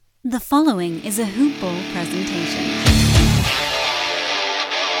The following is a Hoop Ball presentation.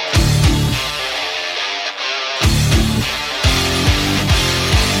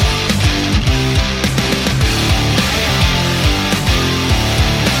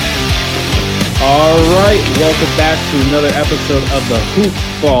 All right, welcome back to another episode of the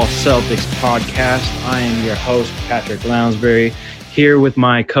Hoop Ball Celtics podcast. I am your host, Patrick Lounsbury, here with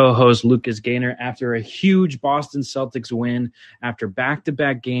my co-host, Lucas Gaynor, after a huge Boston Celtics win after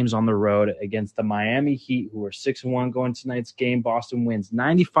back-to-back games on the road against the Miami Heat, who are 6-1 going tonight's game. Boston wins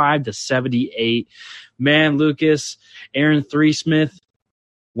 95-78. Man, Lucas, Aaron Smith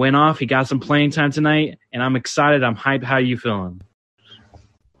went off. He got some playing time tonight, and I'm excited. I'm hyped. How you feeling?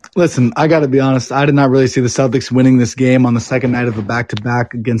 Listen, I got to be honest. I did not really see the Celtics winning this game on the second night of a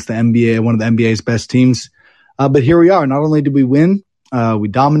back-to-back against the NBA, one of the NBA's best teams. But here we are. Not only did we win, we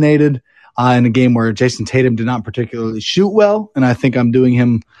dominated in a game where Jason Tatum did not particularly shoot well, and I think I'm doing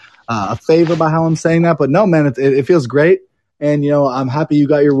him a favor by how I'm saying that. But no, man, it feels great, and I'm happy you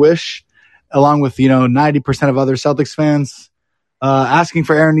got your wish, along with 90% of other Celtics fans asking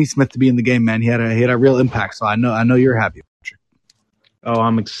for Aaron Nesmith to be in the game. Man, he had a real impact, so I know you're happy. Oh,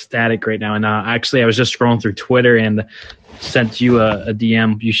 I'm ecstatic right now. And actually, I was just scrolling through Twitter and sent you a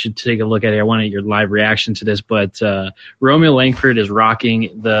DM. You should take a look at it. I wanted your live reaction to this. But Romeo Langford is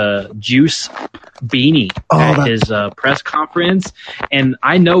rocking the Juice beanie at his press conference. And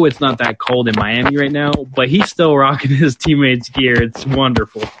I know it's not that cold in Miami right now, but he's still rocking his teammates' gear. It's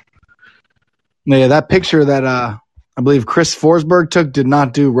wonderful. Yeah, that picture that I believe Chris Forsberg took did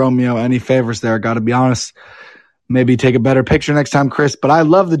not do Romeo any favors there, got to be honest. Maybe take a better picture next time, Chris. But I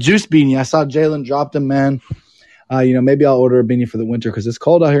love the Juice beanie. I saw Jalen dropped them, man. Maybe I'll order a beanie for the winter because it's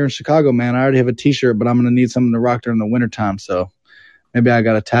cold out here in Chicago, man. I already have a T-shirt, but I'm going to need something to rock during the wintertime. So maybe I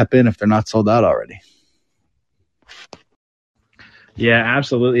got to tap in if they're not sold out already. Yeah,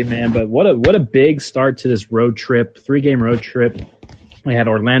 absolutely, man. But what a big start to this road trip, 3-game road trip. They had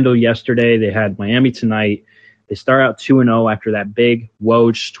Orlando yesterday. They had Miami tonight. They start out 2-0 after that big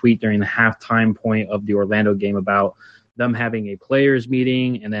Woj tweet during the halftime point of the Orlando game about them having a players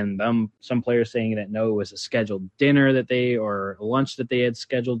meeting, and then some players saying that no, it was a scheduled dinner or lunch that they had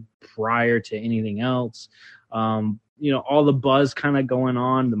scheduled prior to anything else. All the buzz kind of going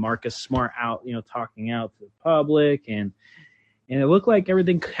on. The Marcus Smart out, talking out to the public, and it looked like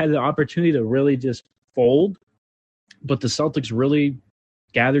everything had the opportunity to really just fold, but the Celtics really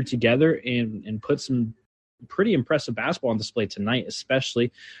gathered together and put some pretty impressive basketball on display tonight,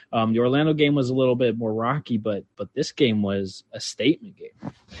 especially. The Orlando game was a little bit more rocky, but this game was a statement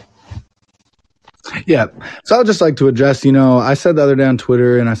game. Yeah. So I would just like to address, I said the other day on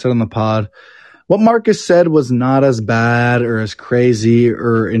Twitter and I said on the pod, what Marcus said was not as bad or as crazy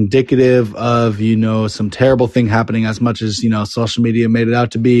or indicative of, some terrible thing happening as much as, social media made it out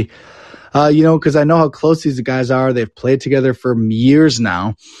to be. Because I know how close these guys are. They've played together for years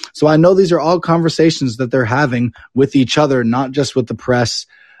now. So I know these are all conversations that they're having with each other, not just with the press.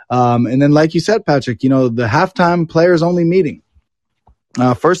 And then, like you said, Patrick, the halftime players only meeting.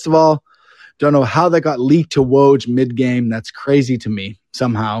 First of all, don't know how that got leaked to Woj mid-game. That's crazy to me.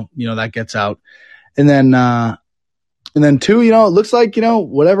 Somehow, that gets out. And then two, it looks like,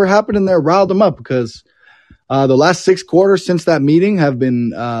 whatever happened in there riled them up because the last 6 quarters since that meeting have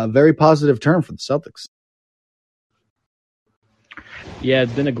been a very positive turn for the Celtics. Yeah,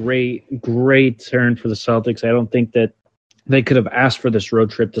 it's been a great turn for the Celtics. I don't think that they could have asked for this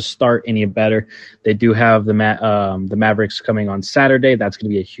road trip to start any better. They do have the Mavericks coming on Saturday. That's going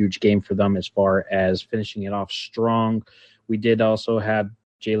to be a huge game for them as far as finishing it off strong. We did also have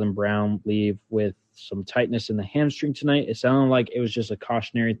Jaylen Brown leave with some tightness in the hamstring tonight. It sounded like it was just a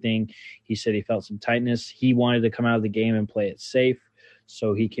cautionary thing. He said he felt some tightness. He wanted to come out of the game and play it safe.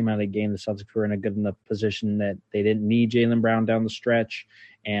 So he came out of the game. The Celtics were in a good enough position that they didn't need Jaylen Brown down the stretch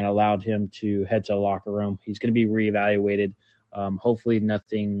and allowed him to head to the locker room. He's going to be reevaluated. Hopefully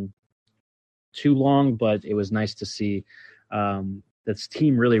nothing too long, but it was nice to see this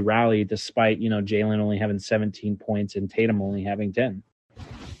team really rally despite, Jaylen only having 17 points and Tatum only having 10.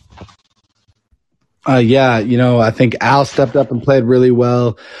 I think Al stepped up and played really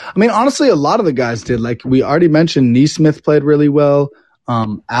well. I mean, honestly, a lot of the guys did. Like we already mentioned, Nesmith played really well.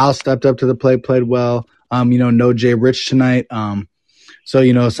 Al stepped up to the plate, played well. No Jay Rich tonight.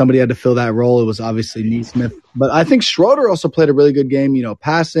 So somebody had to fill that role. It was obviously Nesmith. But I think Schroeder also played a really good game,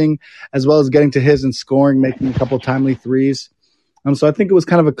 passing as well as getting to his and scoring, making a couple timely threes. So I think it was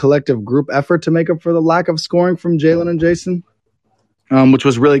kind of a collective group effort to make up for the lack of scoring from Jalen and Jason, which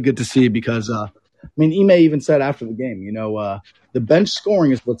was really good to see because Ime even said after the game, the bench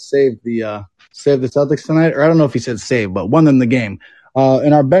scoring is what saved the Celtics tonight. Or I don't know if he said save, but won them the game.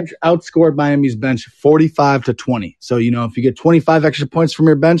 And our bench outscored Miami's bench 45-20. So, if you get 25 extra points from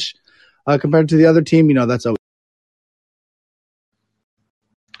your bench compared to the other team, that's always.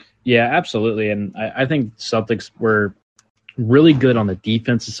 Yeah, absolutely. And I think Celtics were really good on the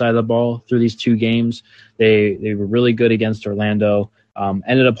defensive side of the ball through these two games. They were really good against Orlando.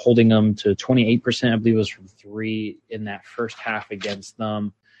 Ended up holding them to 28%, I believe it was from three in that first half against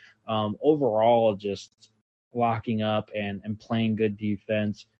them. Overall, just locking up and playing good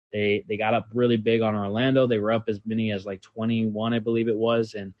defense. They got up really big on Orlando. They were up as many as like 21, I believe it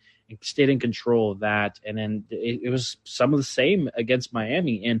was, and stayed in control of that. And then it was some of the same against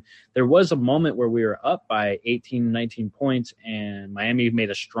Miami. And there was a moment where we were up by 18, 19 points, and Miami made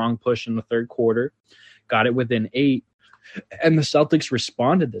a strong push in the third quarter, got it within 8. And the Celtics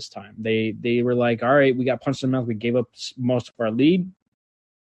responded this time. They were like, all right, we got punched in the mouth. We gave up most of our lead.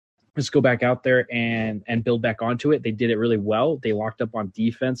 Let's go back out there and build back onto it. They did it really well. They locked up on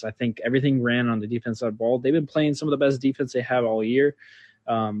defense. I think everything ran on the defense side of the ball. They've been playing some of the best defense they have all year.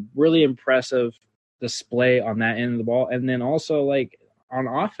 Really impressive display on that end of the ball. And then also, like, on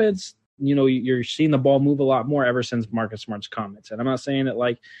offense, you're seeing the ball move a lot more ever since Marcus Smart's comments. And I'm not saying that,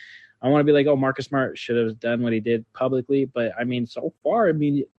 like, I want to be like, oh, Marcus Smart should have done what he did publicly. But, so far,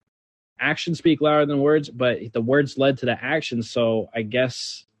 actions speak louder than words, but the words led to the action. So I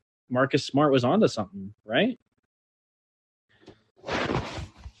guess Marcus Smart was onto something, right?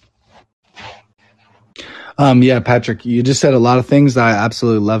 Yeah, Patrick, you just said a lot of things that I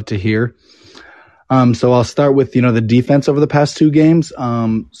absolutely love to hear. So I'll start with, the defense over the past two games.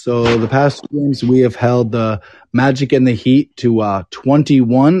 So the past two games, we have held the Magic and the Heat to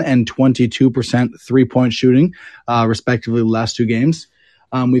 21 and 22% three-point shooting, respectively, the last two games.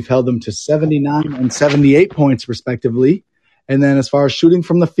 We've held them to 79 and 78 points, respectively. And then as far as shooting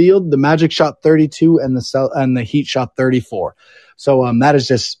from the field, the Magic shot 32 and the Heat shot 34. So that is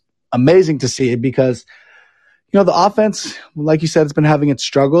just amazing to see it because, the offense, like you said, it's been having its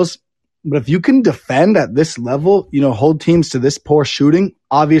struggles. But if you can defend at this level, hold teams to this poor shooting,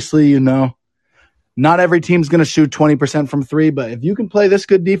 obviously, not every team's going to shoot 20% from three. But if you can play this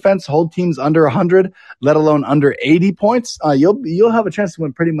good defense, hold teams under 100, let alone under 80 points, you'll have a chance to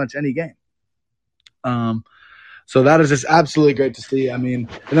win pretty much any game. So that is just absolutely great to see. And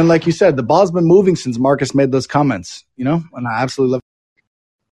then like you said, the ball's been moving since Marcus made those comments, and I absolutely love it.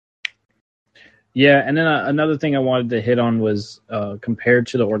 Yeah, and then another thing I wanted to hit on was compared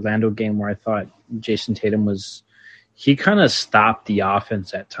to the Orlando game where I thought Jason Tatum he kind of stopped the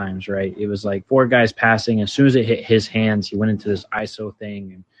offense at times, right? It was like 4 guys passing. As soon as it hit his hands, he went into this ISO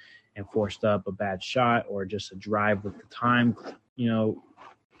thing and forced up a bad shot or just a drive with the time,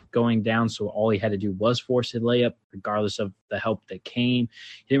 going down. So all he had to do was force a layup, regardless of the help that came.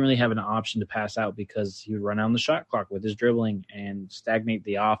 He didn't really have an option to pass out because he would run down the shot clock with his dribbling and stagnate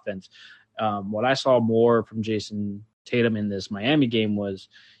the offense. What I saw more from Jason Tatum in this Miami game was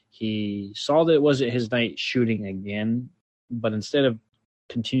he saw that it wasn't his night shooting again, but instead of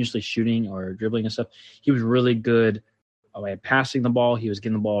continuously shooting or dribbling and stuff, he was really good at passing the ball. He was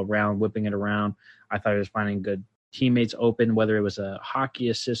getting the ball around, whipping it around. I thought he was finding good teammates open, whether it was a hockey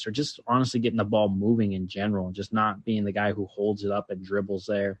assist or just honestly getting the ball moving in general, just not being the guy who holds it up and dribbles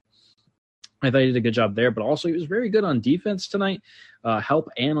there. I thought he did a good job there, but also he was very good on defense tonight, help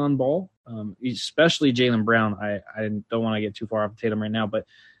and on ball, especially Jaylen Brown. I don't want to get too far off Tatum right now, but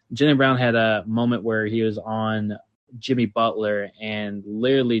Jaylen Brown had a moment where he was on Jimmy Butler and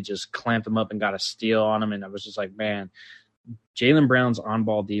literally just clamped him up and got a steal on him, and I was just like, man, Jaylen Brown's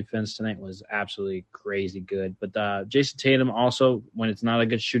on-ball defense tonight was absolutely crazy good. But Jason Tatum also, when it's not a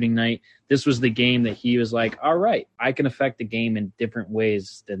good shooting night, this was the game that he was like, all right, I can affect the game in different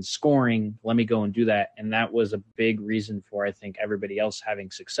ways than scoring. Let me go and do that. And that was a big reason for, I think, everybody else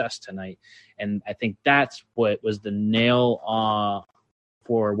having success tonight. And I think that's what was the nail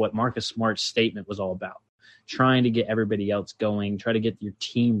for what Marcus Smart's statement was all about. Trying to get everybody else going, try to get your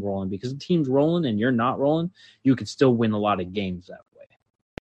team rolling, because the team's rolling and you're not rolling, you could still win a lot of games that way.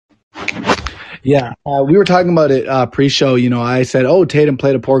 Yeah, we were talking about it pre-show. I said, oh, Tatum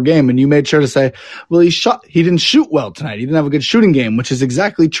played a poor game, and you made sure to say, well, he didn't shoot well tonight. He didn't have a good shooting game, which is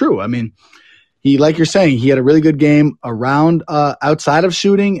exactly true. He, like you're saying, he had a really good game around outside of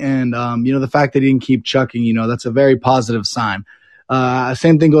shooting, and the fact that he didn't keep chucking, that's a very positive sign.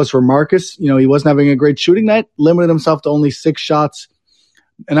 Same thing goes for Marcus. He wasn't having a great shooting night, limited himself to only 6 shots.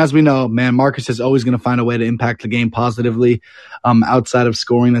 And as we know, man, Marcus is always going to find a way to impact the game positively outside of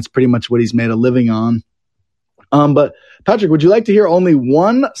scoring. That's pretty much what he's made a living on. But Patrick, would you like to hear only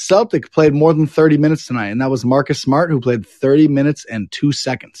one Celtic played more than 30 minutes tonight? And that was Marcus Smart, who played 30 minutes and 2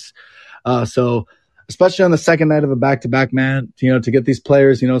 seconds. So especially on the second night of a back-to-back, man, to get these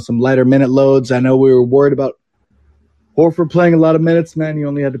players, some lighter minute loads. I know we were worried about Horford playing a lot of minutes, man. He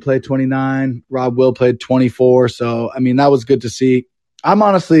only had to play 29. Rob Will played 24. So, I mean, that was good to see. I'll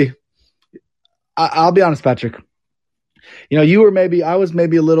be honest, Patrick. I was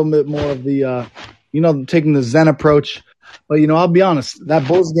maybe a little bit more of the, taking the Zen approach. But, I'll be honest, that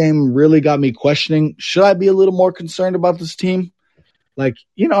Bulls game really got me questioning, should I be a little more concerned about this team? And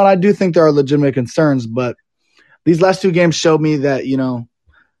I do think there are legitimate concerns, but these last two games showed me that,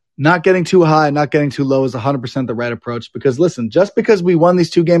 not getting too high, not getting too low is 100% the right approach. Because, listen, just because we won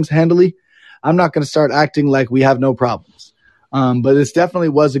these two games handily, I'm not going to start acting like we have no problems. But this definitely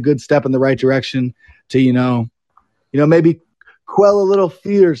was a good step in the right direction to, maybe quell a little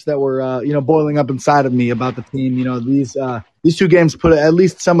fears that were, boiling up inside of me about the team. These two games put at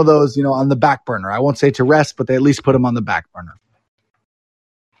least some of those, on the back burner. I won't say to rest, but they at least put them on the back burner.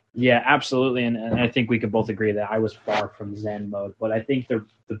 Yeah, absolutely. And I think we could both agree that I was far from Zen mode. But I think the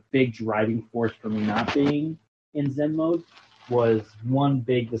big driving force for me not being in Zen mode was one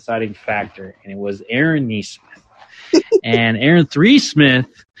big deciding factor, and it was Aaron Nesmith. And Aaron Smith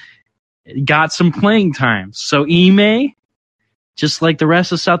got some playing time. So Ime, just like the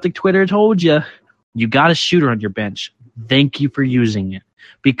rest of Celtic Twitter told you, you got a shooter on your bench. Thank you for using it.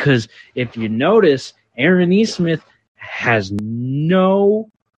 Because if you notice, Aaron Nesmith has no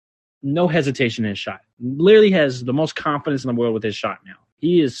hesitation in his shot. Literally has the most confidence in the world with his shot now.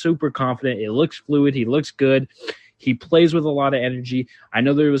 He is super confident. It looks fluid. He looks good. He plays with a lot of energy. I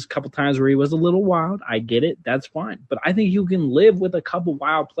know there was a couple times where he was a little wild. I get it. That's fine. But I think you can live with a couple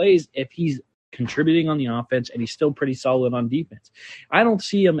wild plays if he's contributing on the offense and he's still pretty solid on defense. I don't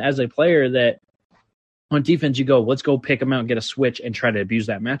see him as a player that on defense you go, let's go pick him out and get a switch and try to abuse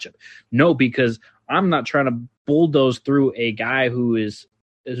that matchup. No, because I'm not trying to bulldoze through a guy who is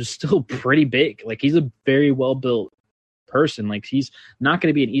still pretty big. He's a very well-built person. He's not going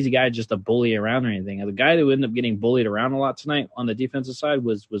to be an easy guy just to bully around or anything. The guy who ended up getting bullied around a lot tonight on the defensive side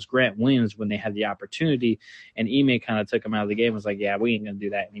was Grant Williams when they had the opportunity, and Ime kind of took him out of the game. Was like, yeah, we ain't going to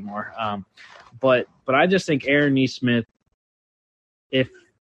do that anymore. But I just think Aaron Nesmith, if,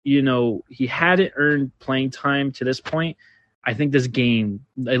 he hadn't earned playing time to this point, I think this game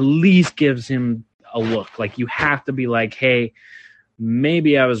at least gives him a look. You have to be like, hey,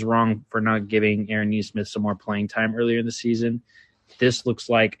 maybe I was wrong for not giving Aaron Nesmith some more playing time earlier in the season. This looks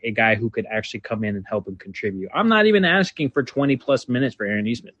like a guy who could actually come in and help and contribute. I'm not even asking for 20-plus minutes for Aaron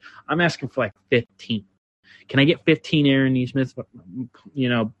Nesmith. I'm asking for 15. Can I get 15 Aaron Nesmith,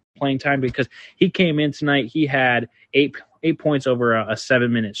 playing time? Because he came in tonight, he had eight points over a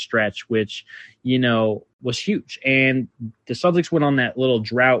 7-minute stretch, which, was huge. And the Celtics went on that little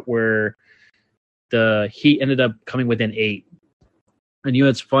drought where the Heat ended up coming within 8. And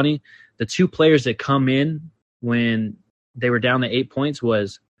it's funny, the two players that come in when they were down to 8 points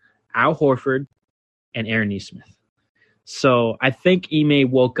was Al Horford and Aaron Nesmith. So I think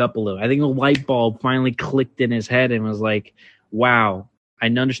Ime woke up a little. I think a light bulb finally clicked in his head and was like, wow, I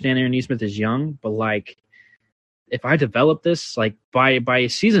understand Aaron Nesmith is young, but if I develop this, by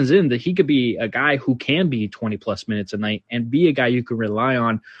season's end, that he could be a guy who can be 20-plus minutes a night and be a guy you can rely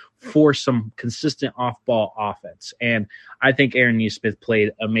on for some consistent off-ball offense. And I think Aaron Nesmith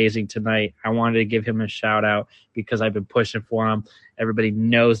played amazing tonight. I wanted to give him a shout-out because I've been pushing for him. Everybody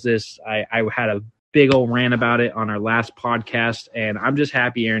knows this. I had a big old rant about it on our last podcast, and I'm just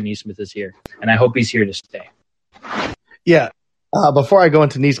happy Aaron Nesmith is here, and I hope he's here to stay. Yeah. Before I go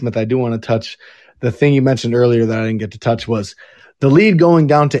into Nesmith, I do want to touch the thing you mentioned earlier that I didn't get to touch was the lead going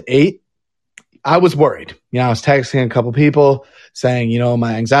down to 8. I was worried. I was texting a couple people saying,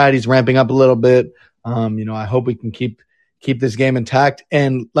 my anxiety's ramping up a little bit. I hope we can keep this game intact.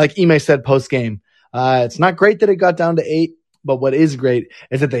 And like Ime said post-game, it's not great that it got down to 8, but what is great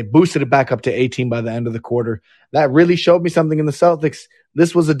is that they boosted it back up to 18 by the end of the quarter. That really showed me something in the Celtics.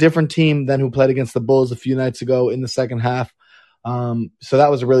 This was a different team than who played against the Bulls a few nights ago in the second half. So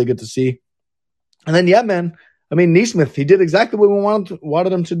that was really good to see. And then, yeah, man, Nesmith, he did exactly what we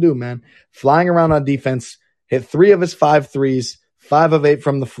wanted him to do, man. Flying around on defense, hit 3 of his 5 threes, 5 of 8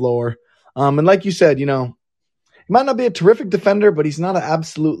 from the floor. And like you said, he might not be a terrific defender, but he's not an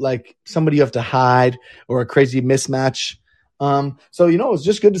absolute, somebody you have to hide or a crazy mismatch. So, it was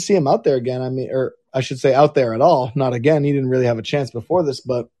just good to see him out there again. Or I should say out there at all. Not again. He didn't really have a chance before this,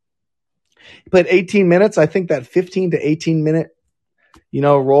 but he played 18 minutes. I think that 15 to 18 minute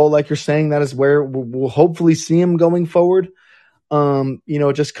role, like you're saying, that is where we'll hopefully see him going forward.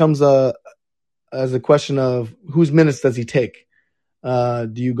 It just comes as a question of whose minutes does he take?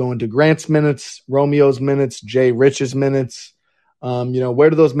 Do you go into Grant's minutes, Romeo's minutes, Jay Rich's minutes? Where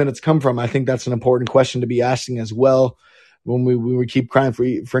do those minutes come from? I think that's an important question to be asking as well when we keep crying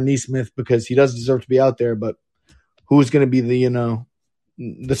for Nesmith, because he does deserve to be out there, but who's going to be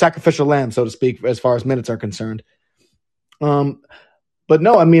the sacrificial lamb, so to speak, as far as minutes are concerned? But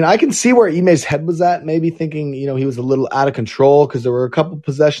no, I mean, I can see where Ime's head was at, maybe thinking, he was a little out of control, because there were a couple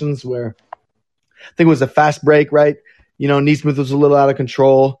possessions where I think it was a fast break, right? Nesmith was a little out of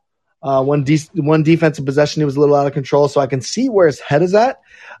control. One defensive possession, he was a little out of control, so I can see where his head is at.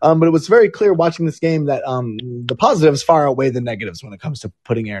 But it was very clear watching this game that the positives far outweigh the negatives when it comes to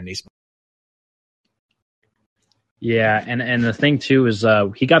putting Aaron Nesmith. Yeah, and the thing too is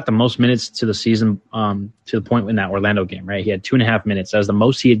he got the most minutes to the season to the point in that Orlando game, right? He had 2.5 minutes. That was the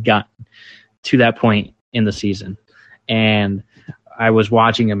most he had gotten to that point in the season. And I was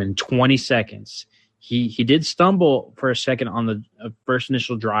watching him in 20 seconds. He did stumble for a second on the first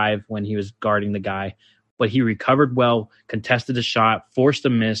initial drive when he was guarding the guy, but he recovered well, contested a shot, forced a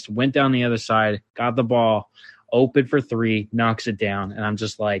miss, went down the other side, got the ball, open for three, knocks it down. And I'm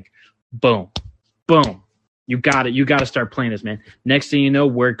just like, boom, boom. You got it. You got to start playing this, man. Next thing you know,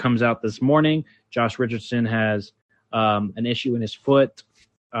 word comes out this morning, Josh Richardson has an issue in his foot.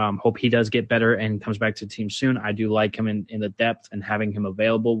 Hope he does get better and comes back to the team soon. I do like him in the depth and having him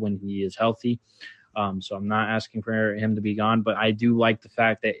available when he is healthy. So I'm not asking for him to be gone, but I do like the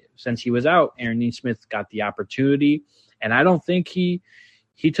fact that since he was out, Aaron Nesmith got the opportunity, and I don't think he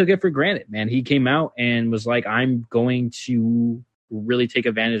took it for granted, man. He came out and was like, I'm going to really take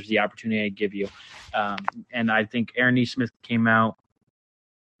advantage of the opportunity I give you. And I think Aaron Nesmith came out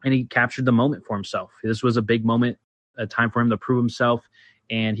and he captured the moment for himself. This was a big moment, a time for him to prove himself.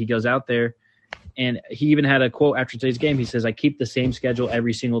 And he goes out there, and he even had a quote after today's game. He says, I keep the same schedule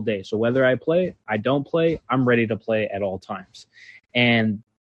every single day. So whether I play, I don't play, I'm ready to play at all times. And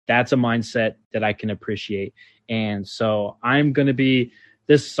that's a mindset that I can appreciate. And so I'm going to be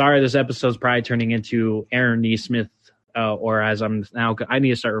this episode's probably turning into Aaron Nesmith, or as I'm now, I need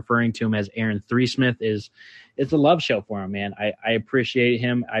to start referring to him as Aaron Three Smith. It's a love show for him, man. I appreciate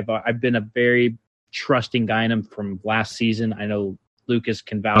him. I've been a very trusting guy in him from last season. I know Lucas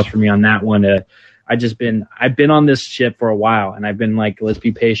can vouch for me on that one. I've been on this ship for a while, and I've been like, let's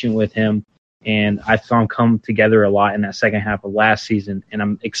be patient with him. And I saw him come together a lot in that second half of last season. And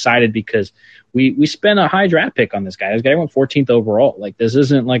I'm excited because we spent a high draft pick on this guy. This guy went 14th overall. Like, this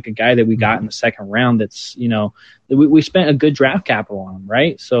isn't like a guy that we got in the second round. That's, we spent a good draft capital on him,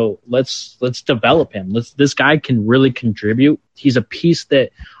 right? So let's develop him. This guy can really contribute. He's a piece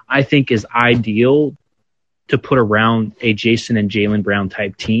that I think is ideal to put around a Jason and Jaylen Brown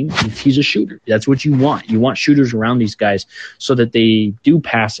type team. He's a shooter. That's what you want. You want shooters around these guys so that they do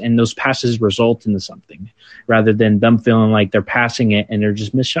pass and those passes result into something rather than them feeling like they're passing it and they're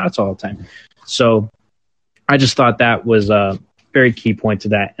just missed shots all the time. So I just thought that was a very key point to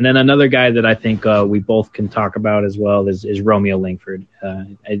that. And then another guy that I think we both can talk about as well is Romeo Langford.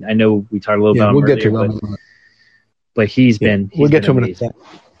 I know we talked a little about him earlier, get to Romeo. But we'll get to him in a second.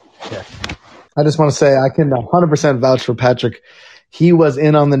 Yeah. I just want to say I can 100% vouch for Patrick. He was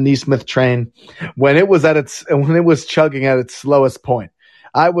in on the Nesmith train when it was chugging at its slowest point.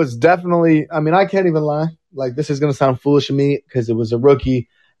 I was definitely, I can't even lie. Like, this is going to sound foolish to me because it was a rookie,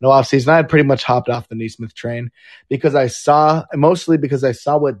 no offseason. I had pretty much hopped off the Nesmith train because I saw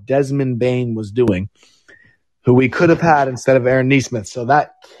what Desmond Bane was doing, who we could have had instead of Aaron Nesmith. So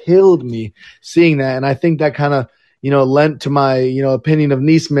that killed me seeing that. And I think that kind of, lent to my, opinion of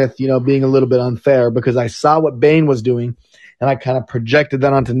Nesmith, being a little bit unfair because I saw what Bane was doing and I kind of projected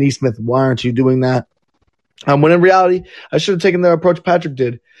that onto Nesmith. Why aren't you doing that? When in reality, I should have taken the approach Patrick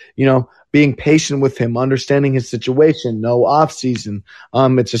did, being patient with him, understanding his situation, no off season.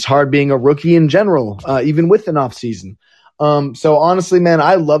 It's just hard being a rookie in general, even with an off season. So honestly, man,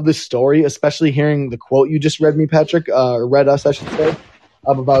 I love this story, especially hearing the quote you just read me, Patrick, or read us, I should say.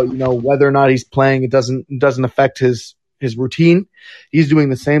 About whether or not he's playing, it doesn't affect his routine. He's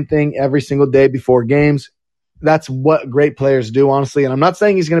doing the same thing every single day before games. That's what great players do, honestly. And I'm not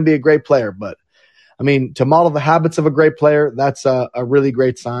saying he's going to be a great player, but to model the habits of a great player, that's a really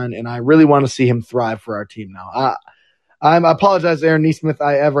great sign. And I really want to see him thrive for our team now. I apologize, Aaron Nesmith.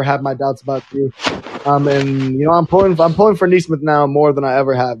 I ever had my doubts about you. And I'm pulling for Nesmith now more than I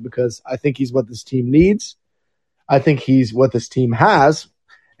ever have because I think he's what this team needs. I think he's what this team has.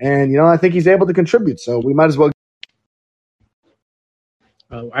 And, I think he's able to contribute. So we might as well.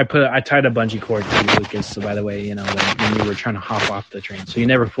 I tied a bungee cord to you, Lucas. So by the way, when you were trying to hop off the train, so you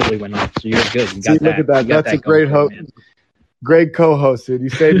never fully went off. So you're good. You got that. Look at that. That's a great host. Great co-host, dude. You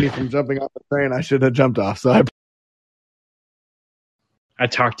saved me from jumping off the train. I should have jumped off. So I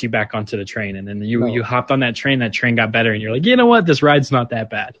talked you back onto the train, and then you hopped on that train. That train got better, and you're like, you know what? This ride's not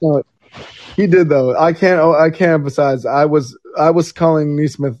that bad. No, he did though. I can't emphasize. I was calling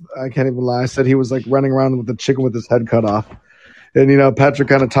Neesmith. I can't even lie. I said he was like running around with the chicken with his head cut off. And Patrick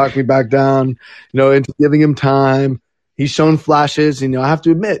kind of talked me back down. Into giving him time. He's shown flashes. I have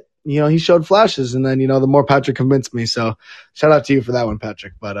to admit, he showed flashes. And then the more Patrick convinced me. So shout out to you for that one,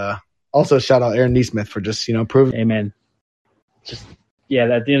 Patrick. But also shout out Aaron Neesmith for just proving. Amen.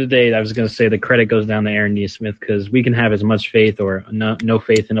 At the end of the day, I was going to say the credit goes down to Aaron Neesmith because we can have as much faith or no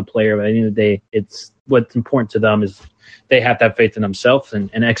faith in a player, but at the end of the day, it's what's important to them is they have to have faith in themselves and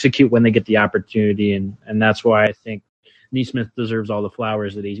execute when they get the opportunity, and that's why I think Neesmith deserves all the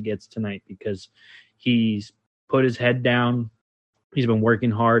flowers that he gets tonight because he's put his head down, he's been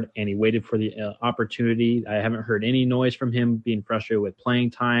working hard, and he waited for the opportunity. I haven't heard any noise from him being frustrated with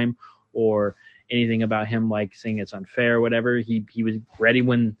playing time or anything about him like saying it's unfair or whatever. He was ready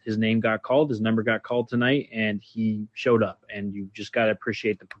when his name got called, his number got called tonight, and he showed up. And you just got to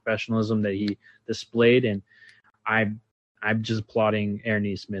appreciate the professionalism that he displayed. And I'm just applauding Aaron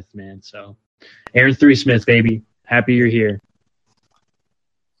Neesmith, man. So Aaron 3 Smith, baby, happy you're here.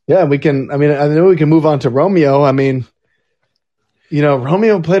 Yeah, I know we can move on to Romeo.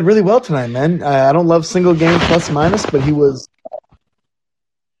 Romeo played really well tonight, man. I don't love single game plus minus, but he was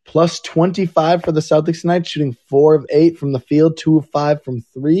plus 25 for the Celtics tonight, shooting 4 of 8 from the field, 2 of 5 from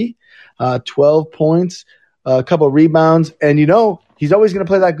 3, 12 points, a couple of rebounds. And, he's always going to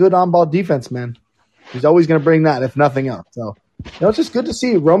play that good on-ball defense, man. He's always going to bring that, if nothing else. So, it's just good to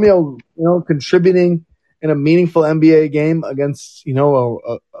see Romeo, contributing in a meaningful NBA game against,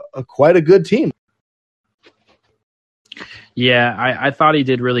 a quite a good team. Yeah, I thought he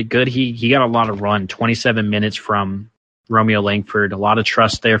did really good. He got a lot of run, 27 minutes from Romeo Langford, a lot of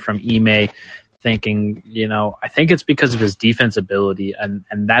trust there from Ime, thinking, I think it's because of his defense ability, and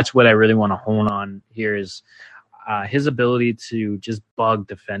that's what I really want to hone on here is his ability to just bug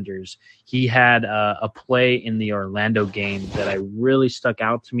defenders. He had a play in the Orlando game that I really stuck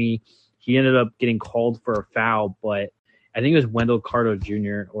out to me. He ended up getting called for a foul, but I think it was Wendell Carter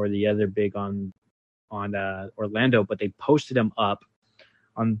Jr. or the other big on Orlando, but they posted him up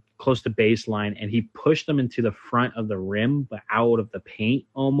on close to baseline, and he pushed them into the front of the rim, but out of the paint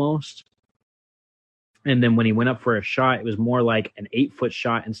almost. And then when he went up for a shot, it was more like an 8-foot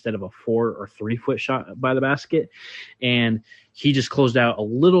shot instead of a 4 or 3-foot shot by the basket. And he just closed out a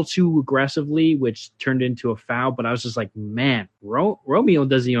little too aggressively, which turned into a foul. But I was just like, man, Romeo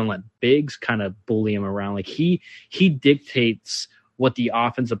doesn't even let bigs kind of bully him around. Like he dictates what the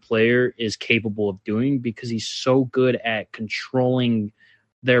offensive player is capable of doing because he's so good at controlling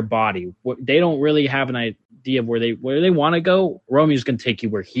their body. They don't really have an idea of where they want to go. Romeo's going to take you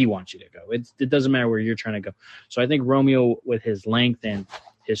where he wants you to go. It doesn't matter where you're trying to go. So I think Romeo, with his length and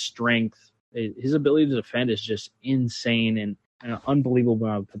his strength, his ability to defend is just insane and an unbelievable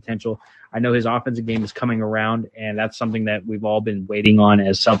amount of potential. I know his offensive game is coming around, and that's something that we've all been waiting on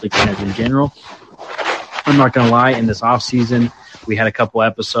as Celtics fans in general. I'm not going to lie, in this offseason, we had a couple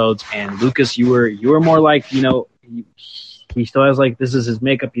episodes, and Lucas, you were more like, he still has this is his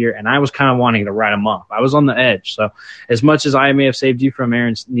makeup year, and I was kind of wanting to write him off. I was on the edge. So as much as I may have saved you from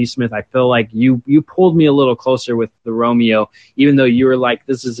Aaron Neesmith, I feel like you pulled me a little closer with the Romeo, even though you were like,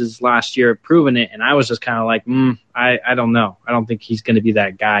 this is his last year of proving it. And I was just kind of like, I don't know. I don't think he's going to be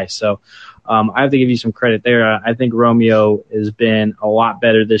that guy. So I have to give you some credit there. I think Romeo has been a lot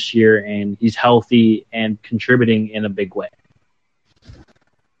better this year, and he's healthy and contributing in a big way.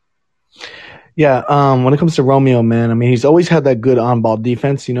 Yeah, when it comes to Romeo, man, he's always had that good on-ball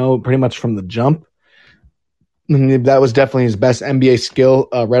defense, pretty much from the jump. And that was definitely his best NBA skill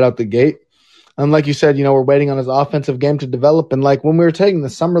right out the gate. And like you said, we're waiting on his offensive game to develop. And when we were taking the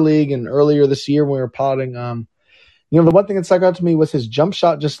Summer League and earlier this year when we were potting, the one thing that stuck out to me was his jump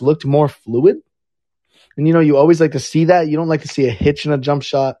shot just looked more fluid. And, you always like to see that. You don't like to see a hitch in a jump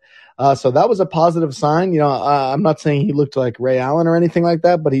shot. So that was a positive sign. I'm not saying he looked like Ray Allen or anything like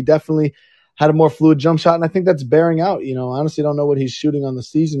that, but he definitely had a more fluid jump shot, and I think that's bearing out. Honestly, don't know what he's shooting on the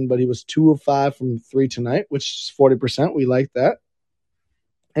season, but he was 2 of 5 from 3 tonight, which is 40%. We like that.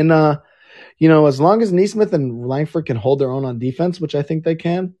 And, as long as Neesmith and Langford can hold their own on defense, which I think they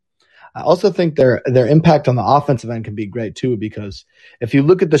can, I also think their impact on the offensive end can be great too, because if you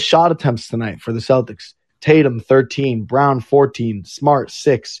look at the shot attempts tonight for the Celtics, Tatum 13, Brown 14, Smart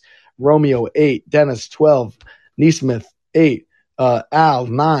 6, Romeo 8, Dennis 12, Neesmith 8, Al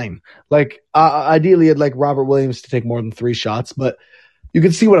 9. Ideally, I'd like Robert Williams to take more than 3 shots, but you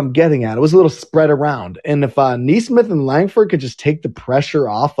can see what I'm getting at. It was a little spread around, and if Neesmith and Langford could just take the pressure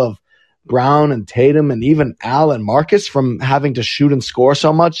off of Brown and Tatum and even Al and Marcus from having to shoot and score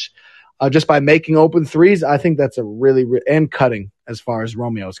so much just by making open threes. I think that's a and cutting as far as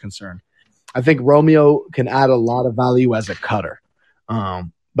Romeo is concerned. I think Romeo can add a lot of value as a cutter.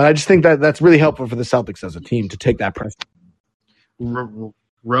 But I just think that that's really helpful for the Celtics as a team to take that pressure.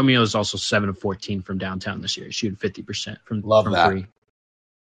 Romeo is also 7 of 14 from downtown this year. He's shooting 50% from three.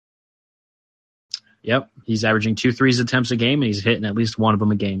 Yep. He's averaging 2 threes attempts a game, and he's hitting at least one of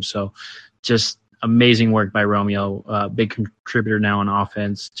them a game. So just amazing work by Romeo. Big contributor now on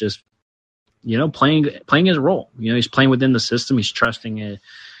offense. Just, playing his role. He's playing within the system. He's trusting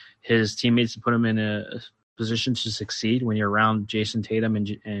his teammates to put him in a position to succeed. When you're around Jason Tatum and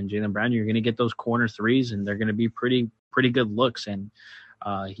Jaylen Brown, you're going to get those corner threes, and they're going to be pretty good looks. And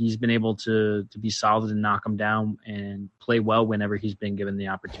he's been able to be solid and knock them down and play well whenever he's been given the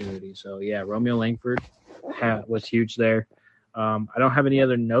opportunity. So, yeah, Romeo Langford was huge there. I don't have any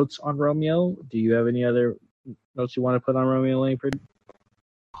other notes on Romeo. Do you have any other notes you want to put on Romeo Langford?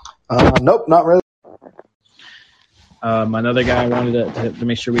 Nope, not really. Another guy I wanted to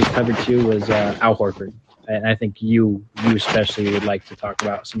make sure we covered too was Al Horford. And I think you especially would like to talk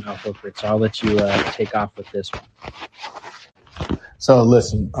about some Al Horford. So I'll let you take off with this one. So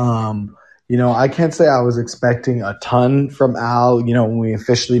listen, I can't say I was expecting a ton from Al, when we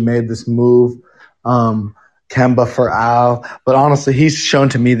officially made this move, Kemba for Al. But honestly, he's shown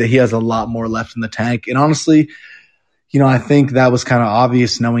to me that he has a lot more left in the tank. And honestly, I think that was kind of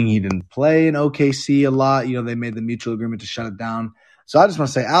obvious knowing he didn't play in OKC a lot. They made the mutual agreement to shut it down. So I just want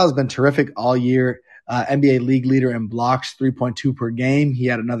to say Al has been terrific all year. NBA league leader in blocks, 3.2 per game. He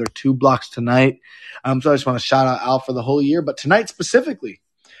had another 2 blocks tonight. So I just want to shout out Al for the whole year. But tonight specifically,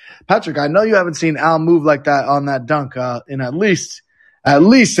 Patrick, I know you haven't seen Al move like that on that dunk in at least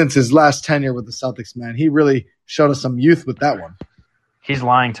since his last tenure with the Celtics, man. He really showed us some youth with that one. He's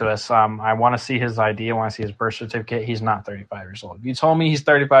lying to us. I want to see his ID. I want to see his birth certificate. He's not 35 years old. If you told me he's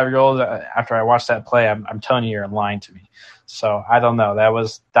 35 years old after I watched that play, I'm telling you, you're lying to me. So I don't know. That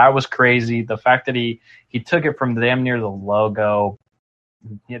was crazy. The fact that he took it from damn near the logo,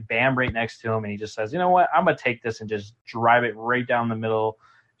 he had Bam right next to him, and he just says, you know what, I'm going to take this and just drive it right down the middle,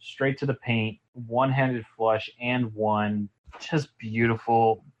 straight to the paint, one-handed flush and one. Just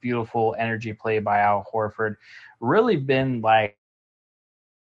beautiful, beautiful energy play by Al Horford. Really been like,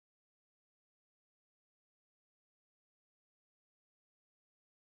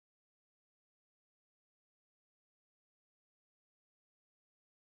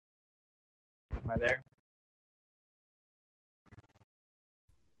 am I there?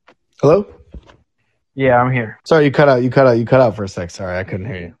 Hello? Yeah, I'm here. Sorry, you cut out for a sec. Sorry, I couldn't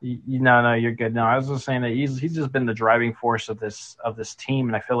hear you. No, you're good. No, I was just saying that he's just been the driving force of this team,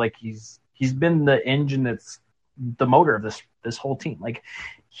 and I feel like he's been the engine that's the motor of this whole team. Like,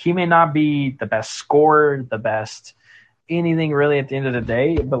 he may not be the best scorer, the best anything really at the end of the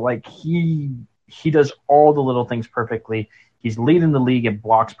day, but like he does all the little things perfectly. He's leading the league in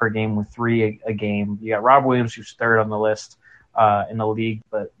blocks per game with 3 a game. You got Rob Williams, who's third on the list in the league,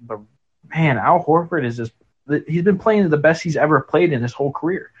 but man, Al Horford he's been playing the best he's ever played in his whole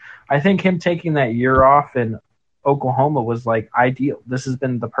career. I think him taking that year off in Oklahoma was like ideal. This has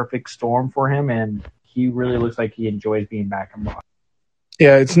been the perfect storm for him, and he really looks like he enjoys being back in Boston.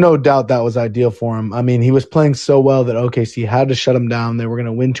 Yeah, it's no doubt that was ideal for him. I mean, he was playing so well that OKC had to shut him down. They were going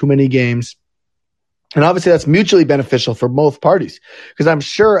to win too many games. And obviously that's mutually beneficial for both parties, because I'm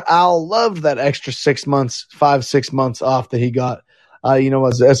sure Al loved that extra 6 months, 5-6 months off that he got,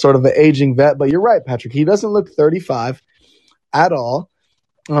 as sort of an aging vet. But you're right, Patrick. He doesn't look 35 at all.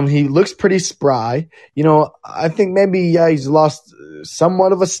 He looks pretty spry. I think maybe, he's lost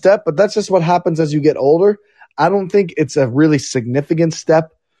somewhat of a step, but that's just what happens as you get older. I don't think it's a really significant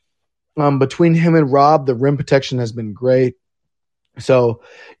step. Between him and Rob, the rim protection has been great. So,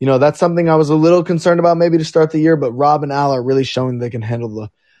 that's something I was a little concerned about maybe to start the year, but Rob and Al are really showing they can handle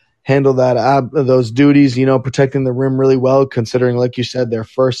those duties, protecting the rim really well, considering, like you said, they're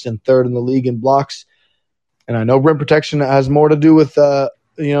first and third in the league in blocks. And I know rim protection has more to do with,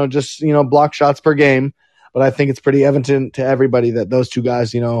 block shots per game, but I think it's pretty evident to everybody that those two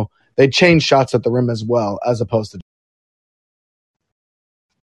guys, they change shots at the rim as well, as opposed to.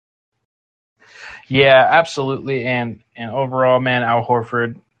 Yeah, absolutely. And overall, man, Al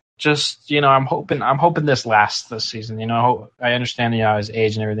Horford, just, I'm hoping this lasts this season. I understand, his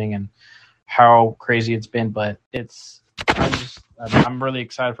age and everything and how crazy it's been, but I'm really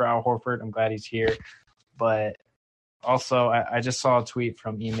excited for Al Horford. I'm glad he's here, but Also, I just saw a tweet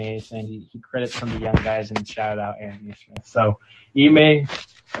from Ime saying he credits some of the young guys and shouted out Aaron Smith. So, Ime,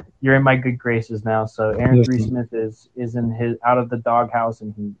 you're in my good graces now. So, Aaron Smith is in his out of the doghouse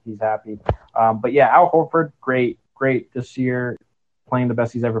and he's happy. But yeah, Al Horford, great this year, playing the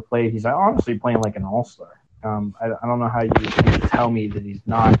best he's ever played. He's honestly playing like an all-star. I don't know how you tell me that he's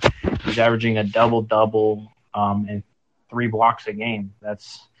not. He's averaging a double and 3 blocks a game.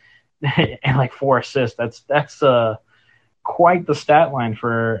 That's and like 4 assists. That's quite the stat line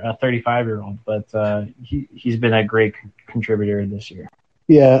for a 35-year-old. But he's been a great contributor this year.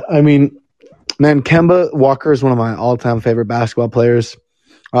 Yeah, I mean, man, Kemba Walker is one of my all-time favorite basketball players.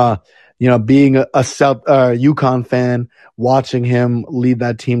 Being a UConn fan, watching him lead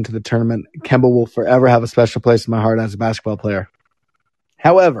that team to the tournament, Kemba will forever have a special place in my heart as a basketball player.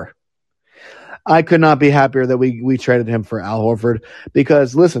 However, I could not be happier that we traded him for Al Horford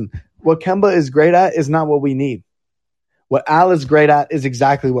because, listen, what Kemba is great at is not what we need. What Al is great at is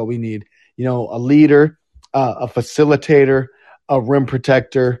exactly what we need. A leader, a facilitator, a rim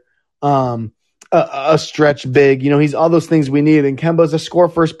protector, a stretch big. He's all those things we need. And Kemba's a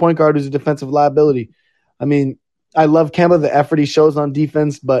score-first point guard who's a defensive liability. I mean, I love Kemba, the effort he shows on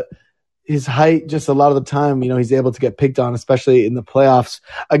defense, but his height, just a lot of the time, he's able to get picked on, especially in the playoffs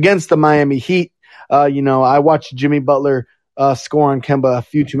against the Miami Heat. I watched Jimmy Butler score on Kemba a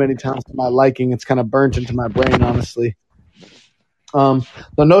few too many times to my liking. It's kind of burnt into my brain, honestly. So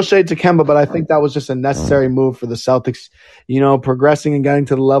no shade to Kemba, but I think that was just a necessary move for the Celtics, progressing and getting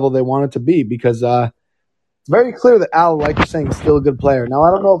to the level they wanted to be because it's very clear that Al, like you're saying, is still a good player. Now,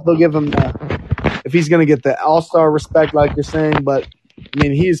 I don't know if they'll give him if he's going to get the all-star respect like you're saying, but, I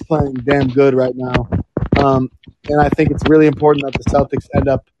mean, he's playing damn good right now. And I think it's really important that the Celtics end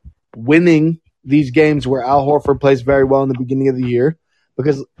up winning these games where Al Horford plays very well in the beginning of the year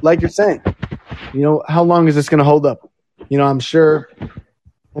because, like you're saying, how long is this going to hold up? I'm sure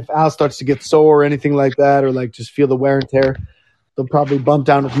if Al starts to get sore or anything like that or like just feel the wear and tear, they'll probably bump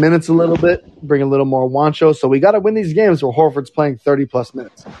down his minutes a little bit, bring a little more Juancho. So we got to win these games where Horford's playing 30-plus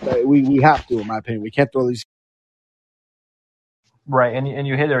minutes. We have to, in my opinion. We can't throw these. Right, and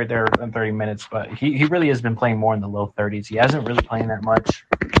you hit it right there in 30 minutes, but he really has been playing more in the low 30s. He hasn't really playing that much.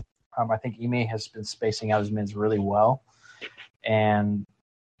 I think Ime has been spacing out his minutes really well, and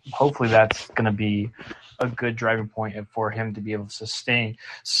hopefully that's going to be a good driving point for him to be able to sustain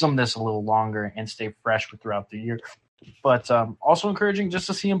some of this a little longer and stay fresh throughout the year. But also encouraging just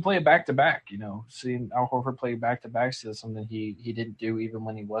to see him play it back-to-back, seeing Al Horford play back-to-backs is something he didn't do even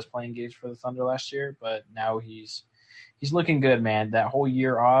when he was playing games for the Thunder last year, but now he's looking good, man. That whole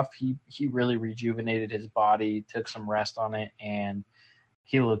year off, he really rejuvenated his body, took some rest on it, and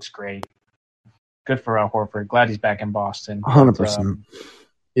he looks great. Good for Al Horford. Glad he's back in Boston. 100%.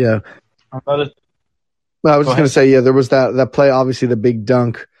 Yeah. I was just going to say, there was that play, obviously the big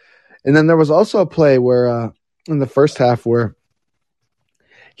dunk. And then there was also a play where in the first half where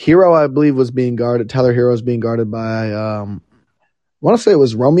Hero, I believe, was being guarded. Tyler Hero was being guarded by, I want to say it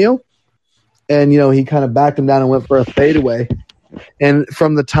was Romeo. And, he kind of backed him down and went for a fadeaway. And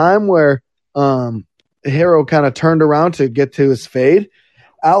from the time where Hero kind of turned around to get to his fade,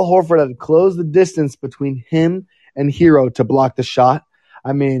 Al Horford had closed the distance between him and Hero to block the shot.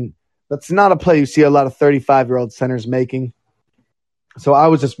 I mean, that's not a play you see a lot of 35-year-old centers making. So I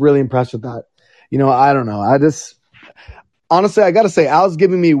was just really impressed with that. I don't know. Honestly, I got to say, Al's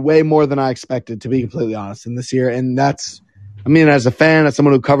giving me way more than I expected, to be completely honest, in this year. And as a fan, as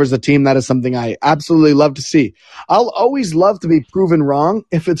someone who covers the team, that is something I absolutely love to see. I'll always love to be proven wrong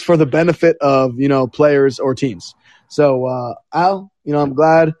if it's for the benefit of, players or teams. So, Al, I'm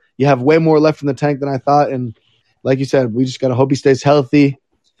glad you have way more left in the tank than I thought. And like you said, we just got to hope he stays healthy.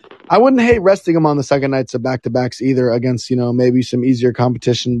 I wouldn't hate resting him on the second nights of back-to-backs either against, maybe some easier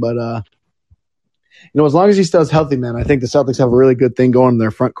competition. But, as long as he stays healthy, man, I think the Celtics have a really good thing going in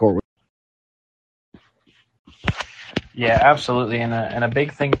their front court. Yeah, absolutely. And a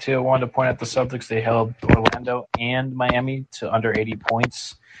big thing, too, I wanted to point out the Celtics, they held Orlando and Miami to under 80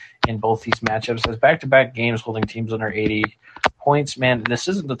 points in both these matchups. As back-to-back games holding teams under 80 points, man, this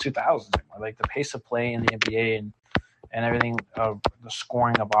isn't the 2000s anymore. Like the pace of play in the NBA and everything, the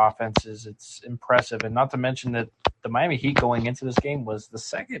scoring of offenses, it's impressive. And not to mention that the Miami Heat going into this game was the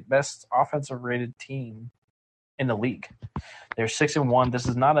second best offensive rated team in the league. They're 6-1. This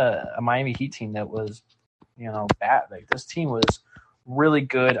is not a Miami Heat team that was, bad. Like this team was really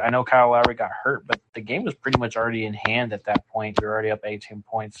good. I know Kyle Lowry got hurt, but the game was pretty much already in hand at that point. We were already up 18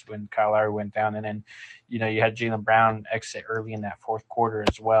 points when Kyle Lowry went down. And then, you had Jaylen Brown exit early in that fourth quarter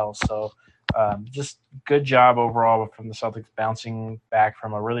as well. So just good job overall from the Celtics bouncing back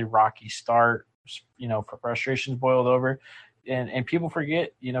from a really rocky start frustrations boiled over. And people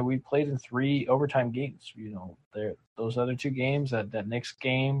forget, we played in 3 overtime games. Those other 2 games, that Knicks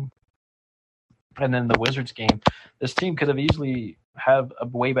game, and then the Wizards game. This team could have easily have a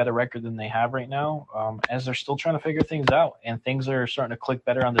way better record than they have right now, as they're still trying to figure things out. And things are starting to click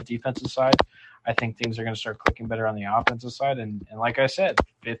better on the defensive side. I think things are going to start clicking better on the offensive side. And like I said,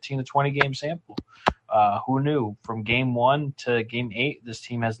 15 to 20 game sample. Who knew? From game 1 to game 8, this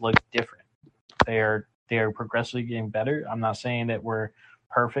team has looked different. They are progressively getting better. I'm not saying that we're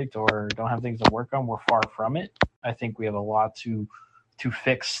perfect or don't have things to work on. We're far from it. I think we have a lot to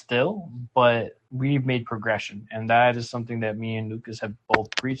fix still, but we've made progression. And that is something that me and Lucas have both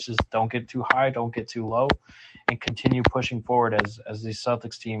preached, is don't get too high, don't get too low, and continue pushing forward as the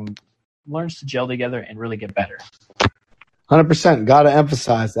Celtics team learns to gel together and really get better. 100%. Got to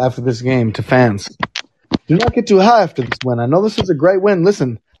emphasize after this game to fans, do not get too high after this win. I know this was a great win.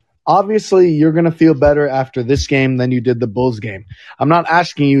 Listen, obviously you're going to feel better after this game than you did the Bulls game. I'm not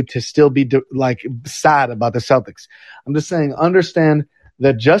asking you to still be sad about the Celtics. I'm just saying, understand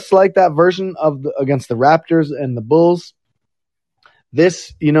that just like that version of against the Raptors and the Bulls,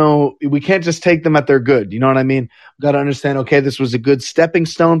 this, we can't just take them at their good. You know what I mean? We've got to understand, okay, this was a good stepping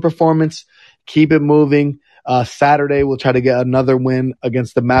stone performance. Keep it moving. Saturday, we'll try to get another win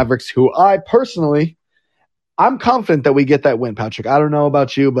against the Mavericks, who I'm confident that we get that win, Patrick. I don't know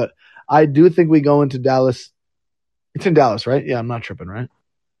about you, but I do think we go into Dallas. It's in Dallas, right? Yeah, I'm not tripping, right?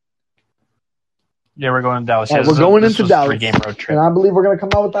 Yeah, we're going to Dallas. We're going into Dallas, 3-game road trip. And I believe we're going to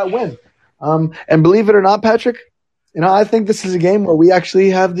come out with that win. And believe it or not, Patrick, I think this is a game where we actually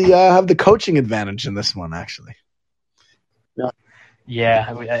have the coaching advantage in this one, actually.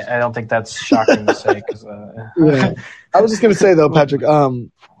 Yeah, I don't think that's shocking to say. Yeah. I was just going to say, though, Patrick,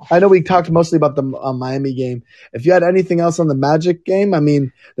 I know we talked mostly about the Miami game. If you had anything else on the Magic game,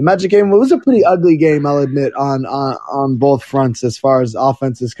 the Magic game was a pretty ugly game, I'll admit, on both fronts as far as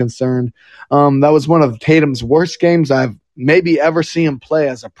offense is concerned. That was one of Tatum's worst games I've maybe ever seen him play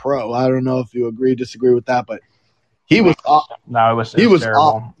as a pro. I don't know if you disagree with that, but he was awful. No, it was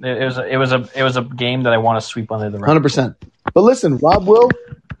terrible. It was a game that I want to sweep under the rug. 100%. But listen, Rob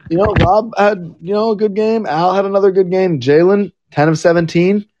had a good game. Al had another good game. Jalen, 10 of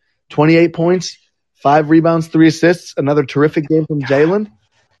 17, 28 points, 5 rebounds, 3 assists. Another terrific game from Jalen.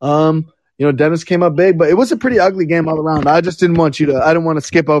 Dennis came up big, but it was a pretty ugly game all around. I just didn't want I didn't want to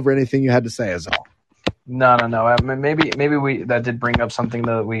skip over anything you had to say, is all. No. Maybe that did bring up something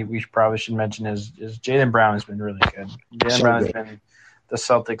that we probably should mention is Jaylen Brown has been really good. Jaylen Brown has been the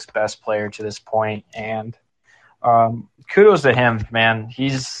Celtics' best player to this point, and kudos to him, man. He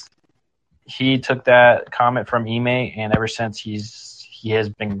took that comment from Ime, and ever since he has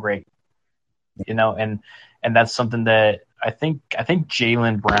been great. And that's something that I think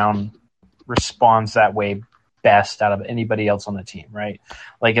Jaylen Brown responds that way best out of anybody else on the team, right?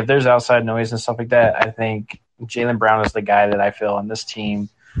 Like if there's outside noise and stuff like that, I think Jaylen Brown is the guy that I feel on this team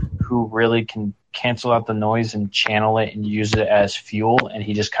who really can cancel out the noise and channel it and use it as fuel, and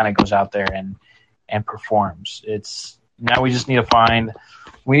he just kind of goes out there and performs. Now we just need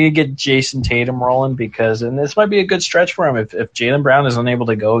to get Jason Tatum rolling, and this might be a good stretch for him. If Jaylen Brown is unable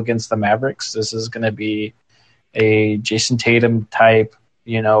to go against the Mavericks, this is going to be a Jason Tatum type,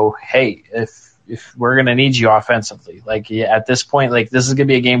 hey, if we're going to need you offensively, at this point, this is going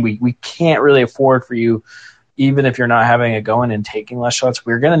to be a game we can't really afford for you, even if you're not having it going and taking less shots.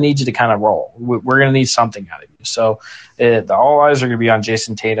 We're going to need you to kind of roll. We're going to need something out of you. So all eyes are going to be on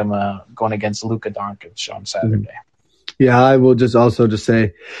Jason Tatum going against Luka Doncic on Saturday. Yeah, I will just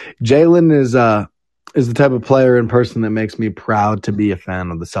say Jalen is the type of player in person that makes me proud to be a fan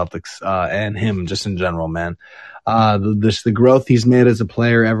of the Celtics and him just in general, man. The growth he's made as a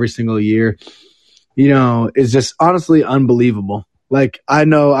player every single year, is just honestly unbelievable. I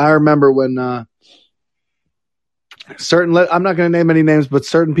remember when I'm not going to name any names, but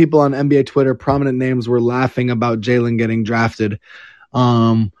certain people on NBA Twitter, prominent names, were laughing about Jalen getting drafted.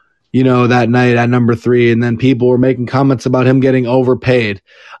 That night at number 3, and then people were making comments about him getting overpaid.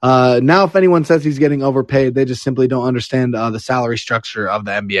 Now, if anyone says he's getting overpaid, they just simply don't understand the salary structure of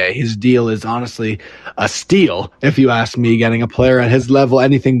the NBA. His deal is honestly a steal, if you ask me. Getting a player at his level,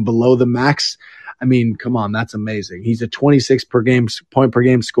 anything below the max, come on, that's amazing. He's a 26 point per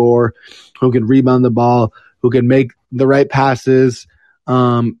game scorer who can rebound the ball, who can make the right passes. He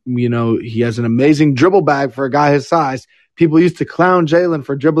has an amazing dribble bag for a guy his size. People used to clown Jalen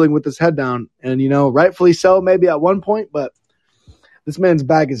for dribbling with his head down, and, rightfully so maybe at one point, but this man's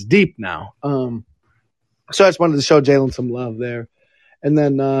bag is deep now. So I just wanted to show Jalen some love there. And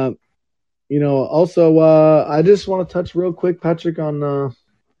then, also I just want to touch real quick, Patrick, on,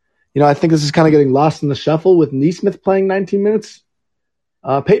 I think this is kind of getting lost in the shuffle with Neesmith playing 19 minutes.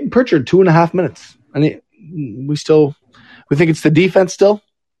 Peyton Pritchard, 2.5 minutes. We think it's the defense still?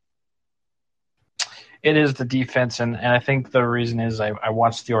 It is the defense, and I think the reason is I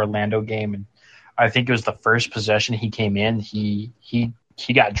watched the Orlando game, and I think it was the first possession he came in, he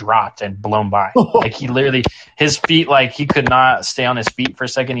got dropped and blown by. Like he literally, his feet, like he could not stay on his feet for a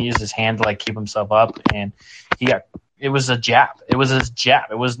second. He used his hand to like keep himself up, and it was a jab. It was a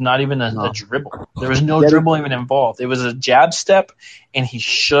jab. It was not even a dribble. There was no dribble even involved. It was a jab step, and he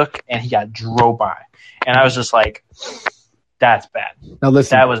shook, and he got drove by. And I was just like, that's bad. Now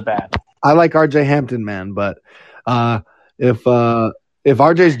listen, that was bad. I like RJ Hampton, man, but if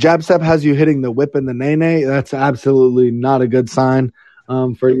RJ's jab step has you hitting the whip and the nay-nay, that's absolutely not a good sign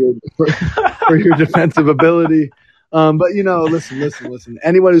for your defensive ability. But, listen.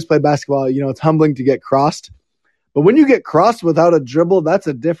 Anyone who's played basketball, it's humbling to get crossed. But when you get crossed without a dribble, that's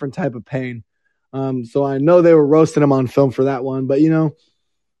a different type of pain. So I know they were roasting him on film for that one. But,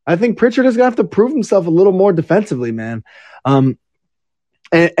 I think Pritchard is going to have to prove himself a little more defensively, man.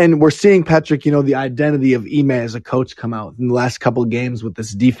 And we're seeing, Patrick, the identity of Ime as a coach come out in the last couple of games with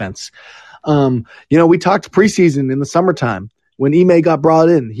this defense. We talked preseason in the summertime when Ime got brought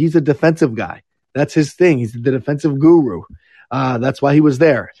in. He's a defensive guy. That's his thing. He's the defensive guru. That's why he was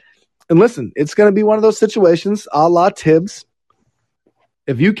there. And listen, it's going to be one of those situations a la Tibbs.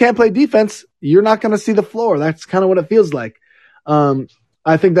 If you can't play defense, you're not going to see the floor. That's kind of what it feels like.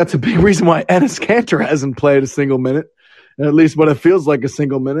 I think that's a big reason why Enes Kanter hasn't played a single minute. At least what it feels like a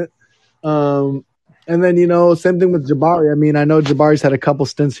single minute. And then, same thing with Jabari. I mean, I know Jabari's had a couple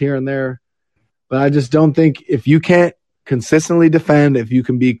stints here and there, but I just don't think if you can't consistently defend, if you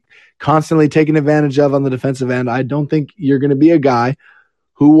can be constantly taken advantage of on the defensive end, I don't think you're going to be a guy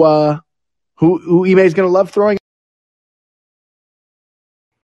who Ime is going to love throwing.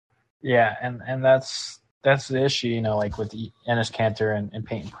 Yeah, and that's the issue, like with Enes Kanter and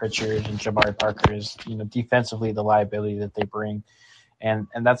Peyton Pritchard and Jabari Parker is, defensively the liability that they bring. And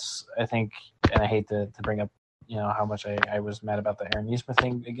that's, I think, and I hate to bring up, how much I was mad about the Aaron Neesmith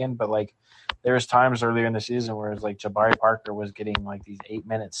thing again, but like there was times earlier in the season where it's like Jabari Parker was getting like these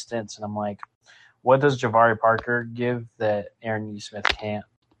 8-minute stints. And I'm like, what does Jabari Parker give that Aaron Neesmith can't,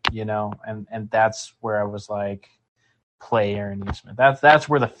 and that's where I was like, play Aaron Neesmith. That's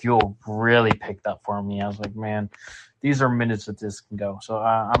where the fuel really picked up for me. I was like, man, these are minutes that this can go. So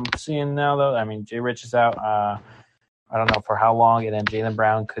I'm seeing now, though, I mean, Jay Rich is out. I don't know for how long, and then Jaylen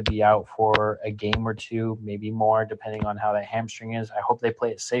Brown could be out for a game or two, maybe more, depending on how that hamstring is. I hope they play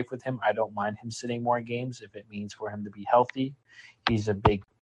it safe with him. I don't mind him sitting more games if it means for him to be healthy. He's a big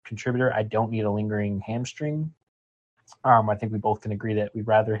contributor. I don't need a lingering hamstring. I think we both can agree that we'd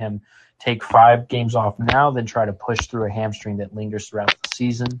rather him take 5 games off now than try to push through a hamstring that lingers throughout the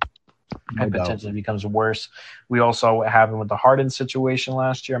season and potentially becomes worse. We also saw what happened with the Harden situation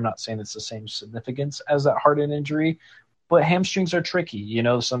last year. I'm not saying it's the same significance as that Harden injury, but hamstrings are tricky.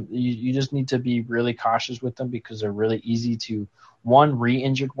 You just need to be really cautious with them because they're really easy to, 1,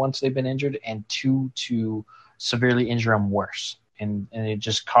 re-injured once they've been injured, and 2, to severely injure them worse. And it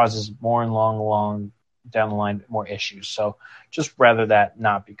just causes more and long down the line more issues. So just rather that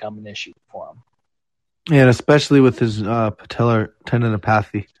not become an issue for him. Yeah, and especially with his patellar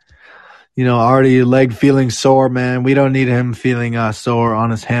tendinopathy. Already leg feeling sore, man. We don't need him feeling sore on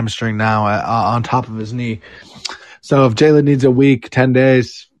his hamstring now on top of his knee. So if Jaylen needs a week, 10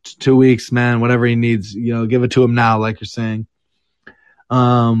 days, 2 weeks, man, whatever he needs, give it to him now, like you're saying.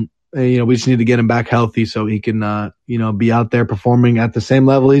 We just need to get him back healthy so he can, be out there performing at the same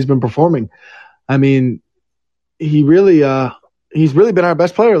level he's been performing. I mean, he's really been our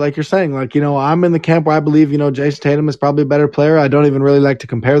best player, like you're saying. Like, I'm in the camp where I believe, Jason Tatum is probably a better player. I don't even really like to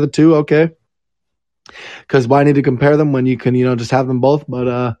compare the two, okay? Because why need to compare them when you can, just have them both?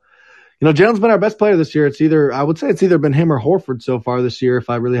 But, Jaylen's been our best player this year. I would say it's either been him or Horford so far this year, if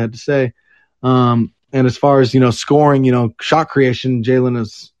I really had to say. And as far as, scoring, shot creation, Jaylen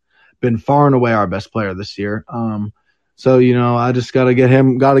has been far and away our best player this year. So, I just got to get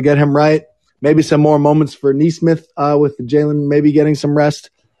him right. Maybe some more moments for Neesmith with Jaylen maybe getting some rest.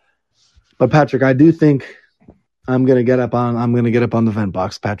 But Patrick, I do think I'm gonna get up on the vent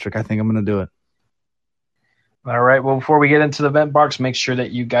box, Patrick. I think I'm gonna do it. All right. Well, before we get into the vent box, make sure that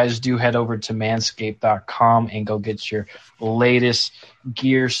you guys do head over to manscaped.com and go get your latest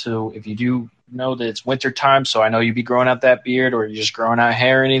gear. So if you do know that it's winter time, so I know you be growing out that beard, or you're just growing out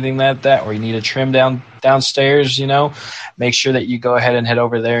hair or anything like that, or you need a trim downstairs, make sure that you go ahead and head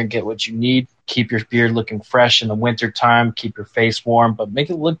over there and get what you need. Keep your beard looking fresh in the winter time, keep your face warm, but make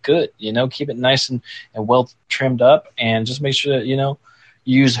it look good, keep it nice and well trimmed up, and just make sure that,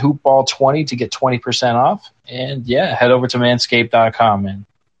 use hoopball20 to get 20% off. And yeah, head over to manscaped.com, man.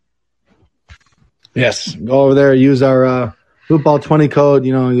 Yes, go over there, use our hoopball20 code.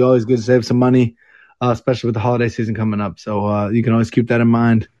 You always get to save some money, especially with the holiday season coming up. So you can always keep that in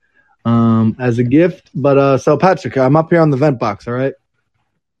mind as a gift. But so Patrick, I'm up here on the vent box. All right.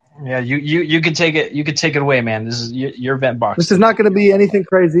 Yeah, you can take it. You can take it away, man. This is your vent box. This is not going to be anything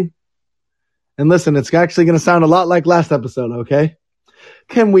crazy. And listen, it's actually going to sound a lot like last episode. Okay.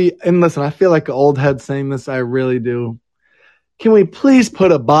 Can we? And listen, I feel like an old head saying this. I really do. Can we please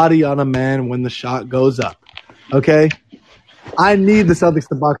put a body on a man when the shot goes up? Okay. I need the Celtics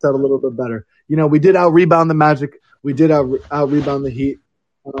to box out a little bit better. We did out-rebound the Magic. We did out-rebound the Heat.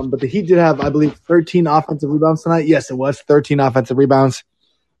 But the Heat did have, I believe, 13 offensive rebounds tonight. Yes, it was 13 offensive rebounds.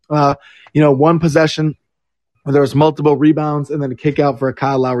 One possession where there was multiple rebounds and then a kick out for a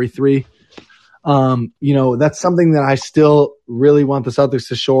Kyle Lowry 3. That's something that I still really want the Celtics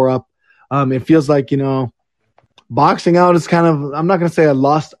to shore up. It feels like, boxing out is kind of, I'm not going to say a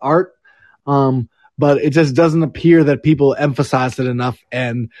lost art, but it just doesn't appear that people emphasize it enough.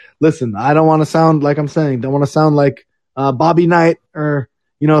 And listen, I don't want to sound like don't want to sound like Bobby Knight or,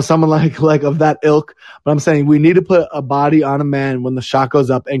 someone like of that ilk. But I'm saying we need to put a body on a man when the shot goes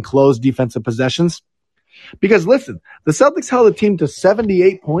up and close defensive possessions. Because listen, the Celtics held the team to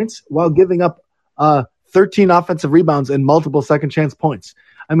 78 points while giving up 13 offensive rebounds and multiple second chance points.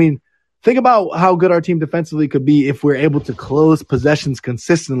 I mean, think about how good our team defensively could be if we're able to close possessions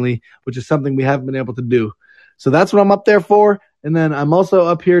consistently, which is something we haven't been able to do. So that's what I'm up there for. And then I'm also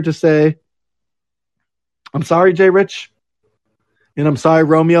up here to say, I'm sorry, Jay Rich, and I'm sorry,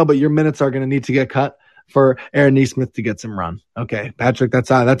 Romeo, but your minutes are going to need to get cut for Aaron Nesmith to get some run. Okay, Patrick,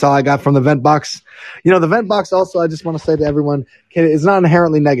 that's all I got from the vent box. The vent box also, I just want to say to everyone, is not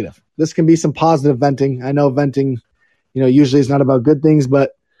inherently negative. This can be some positive venting. I know venting, usually is not about good things,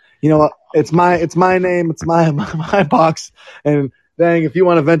 but it's my name, it's my box, and dang, if you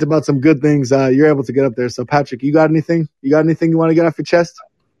want to vent about some good things, you're able to get up there. So Patrick, you got anything? You want to get off your chest?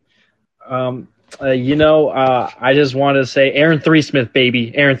 I just wanted to say Aaron Three Smith,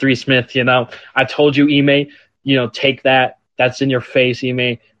 baby. Aaron Three Smith, I told you, Ime, take that. That's in your face,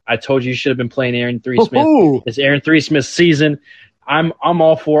 Ime. I told you should have been playing Aaron Three Smith. It's Aaron Three Smith's season. I'm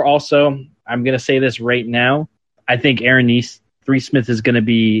all for also, I'm going to say this right now. I think Aaron Three Smith is going to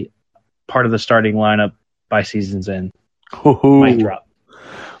be part of the starting lineup by season's end. Mic drop.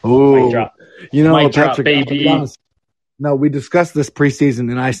 Mic drop. Mic drop, Patrick, baby. No, we discussed this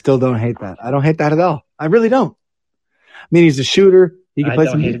preseason, and I still don't hate that. I don't hate that at all. I really don't. I mean, he's a shooter. He can play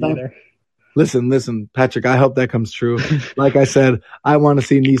some defense. Listen, Patrick, I hope that comes true. Like I said, I want to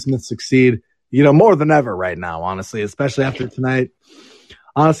see Nesmith succeed, more than ever right now, honestly, especially after tonight.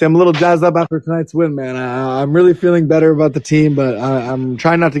 Honestly, I'm a little jazzed up after tonight's win, man. I'm really feeling better about the team, but I'm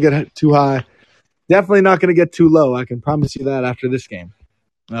trying not to get too high. Definitely not going to get too low. I can promise you that after this game.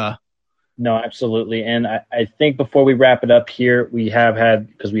 No, absolutely. And I think before we wrap it up here, we have had,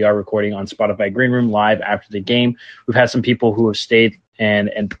 because we are recording on Spotify Green Room live after the game, we've had some people who have stayed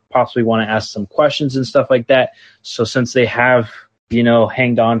and possibly want to ask some questions and stuff like that. So since they have,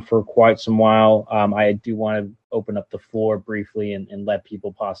 hanged on for quite some while, I do want to open up the floor briefly and let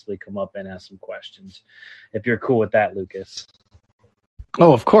people possibly come up and ask some questions. If you're cool with that, Lucas.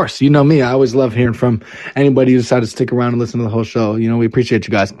 Oh, of course. You know me. I always love hearing from anybody who decided to stick around and listen to the whole show. We appreciate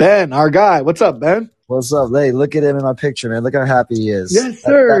you guys. Ben, our guy. What's up, Ben? What's up? Hey, look at him in my picture, man. Look how happy he is. Yes,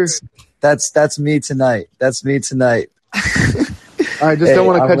 sir. That's me tonight. That's me tonight. All right, just don't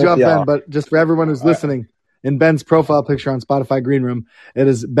want to cut you off, Ben, but just for everyone who's listening, in Ben's profile picture on Spotify Green Room, it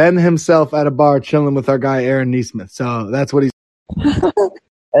is Ben himself at a bar chilling with our guy Aaron Nesmith. So that's what he's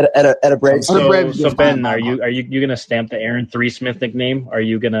at a Braves. So Ben, are you gonna stamp the Aaron Three Smith nickname? Are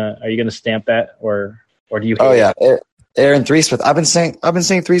you gonna stamp that or do you? Oh yeah, Aaron Three Smith. I've been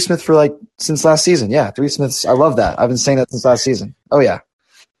saying Three Smith for since last season. Yeah, Three Smiths. I love that. I've been saying that since last season. Oh yeah.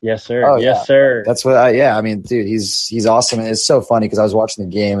 Yes, sir. Oh, yes, yeah. sir. That's what I mean, dude, he's awesome. And it's so funny because I was watching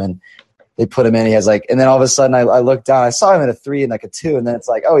the game and they put him in. He has and then all of a sudden I looked down, I saw him at a 3 and a 2. And then it's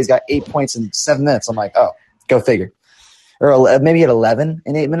oh, he's got 8 points in 7 minutes. I'm like, oh, go figure. Or maybe he had 11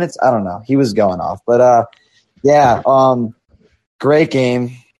 in 8 minutes. I don't know. He was going off, but great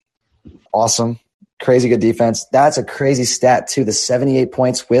game. Awesome. Crazy good defense. That's a crazy stat too. The 78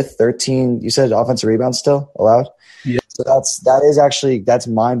 points with 13, you said offensive rebounds still allowed? Yeah. So that's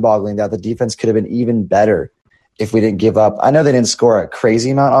mind-boggling that the defense could have been even better if we didn't give up. I know they didn't score a crazy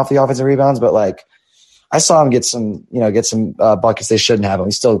amount off the offensive rebounds, but I saw him get some buckets they shouldn't have, and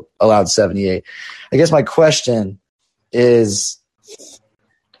we still allowed 78. I guess my question is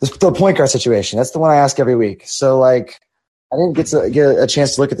the point guard situation. That's the one I ask every week. So I didn't get a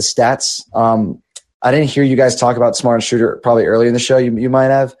chance to look at the stats. I didn't hear you guys talk about Smart and Schroeder probably earlier in the show. You might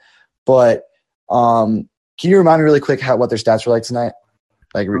have, but can you remind me really quick what their stats were like tonight?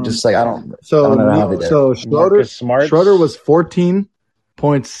 Like just like I don't know how they did. So Schroeder was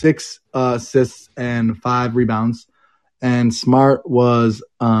 14.6 assists and 5 rebounds, and Smart was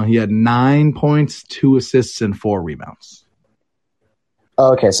he had 9 points, 2 assists, and 4 rebounds.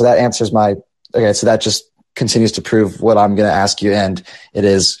 Okay, so that answers my. Okay, so that just continues to prove what I'm going to ask you, and it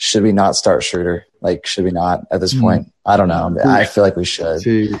is: should we not start Schroeder? Like, should we not at this point? I don't know. I feel like we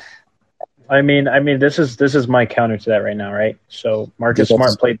should. I mean, this is my counter to that right now, right? So Marcus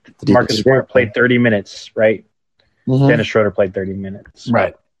Smart played 30 minutes, right? Mm-hmm. Dennis Schroeder played 30 minutes,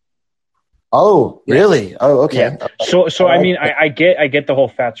 right? Oh, really? Oh, okay. Yeah. So I mean, I get the whole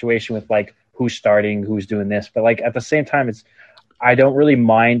infatuation with like who's starting, who's doing this, but like at the same time, I don't really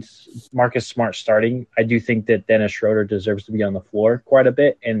mind Marcus Smart starting. I do think that Dennis Schroeder deserves to be on the floor quite a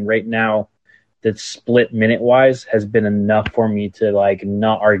bit, and right now, that split minute wise has been enough for me to like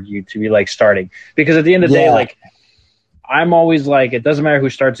not argue to be like starting, because at the end of the day, like I'm always like, it doesn't matter who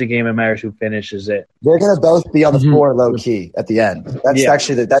starts the game, it matters who finishes it. They're gonna both be on the floor low key at the end. That's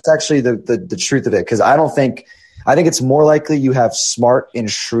actually the truth of it, because I think it's more likely you have Smart and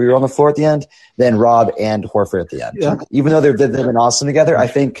Schroeder on the floor at the end than Rob and Horford at the end. Yeah. Even though they've been awesome together, I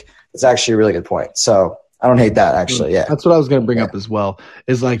think it's actually a really good point. So I don't hate that, actually. Yeah, that's what I was going to bring up as well.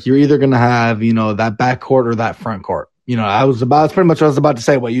 Is like you're either going to have that back court or that front court. That's pretty much what I was about to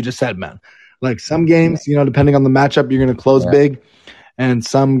say. What you just said, man. Like some games, depending on the matchup, you're going to close big, and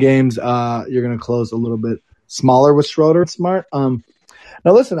some games you're going to close a little bit smaller with Schroeder and Smart. Now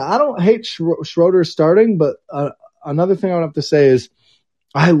listen, I don't hate Schroeder starting, but another thing I would have to say is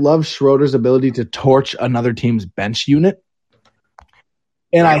I love Schroeder's ability to torch another team's bench unit.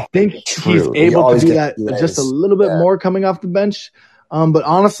 And I think he's able to do that just a little bit more coming off the bench. But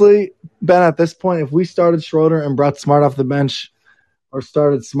honestly, Ben, at this point, if we started Schroeder and brought Smart off the bench, or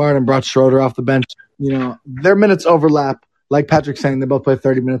started Smart and brought Schroeder off the bench, their minutes overlap. Like Patrick's saying, they both play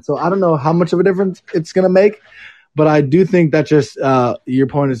 30 minutes. So I don't know how much of a difference it's going to make. But I do think that just your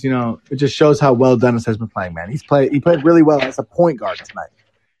point is, it just shows how well Dennis has been playing, man. He played really well as a point guard tonight.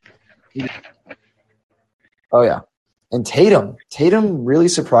 Oh, yeah. And Tatum really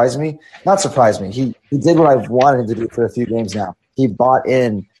surprised me. Not surprised me. He did what I've wanted him to do for a few games now. He bought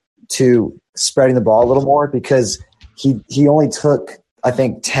in to spreading the ball a little more, because he only took, I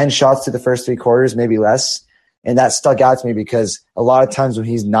think, 10 shots through the first 3 quarters, maybe less. And that stuck out to me because a lot of times when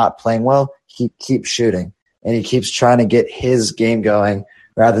he's not playing well, he keeps shooting and he keeps trying to get his game going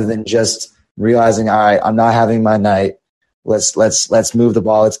rather than just realizing, all right, I'm not having my night. Let's move the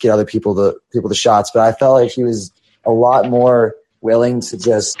ball. Let's get other people the shots. But I felt like he was a lot more willing to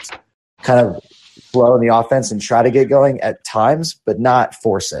just kind of flow in the offense and try to get going at times, but not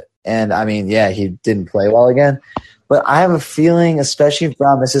force it. And I mean, he didn't play well again, but I have a feeling, especially if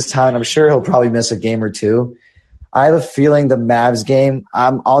Brown misses time, I'm sure he'll probably miss a game or two. I have a feeling the Mavs game,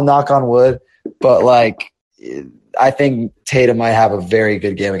 I'll knock on wood, but like, I think Tatum might have a very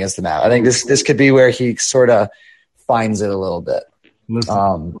good game against the Mavs. I think this could be where he sort of finds it a little bit.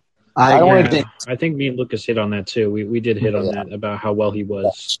 I think me and Lucas hit on that too. We did hit on that about how well he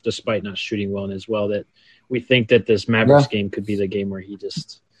was, despite not shooting well, and as well that we think that this Mavericks game could be the game where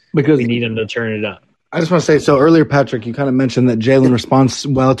we need him to turn it up. I just want to say, so earlier, Patrick, you kind of mentioned that Jalen responds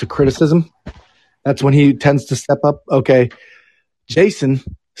well to criticism. That's when he tends to step up. Okay, Jason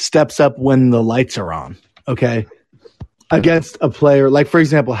steps up when the lights are on. Okay, against a player like, for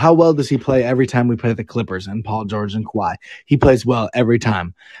example, how well does he play every time we play the Clippers and Paul George and Kawhi? He plays well every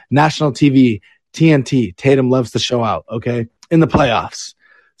time. National TV, TNT, Tatum loves to show out, okay, in the playoffs.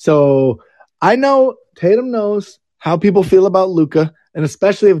 So I know Tatum knows how people feel about Luka, and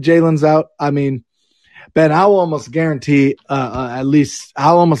especially if Jalen's out. I mean, Ben, I'll almost guarantee he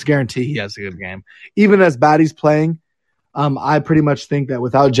has a good game. Even as bad he's playing, I pretty much think that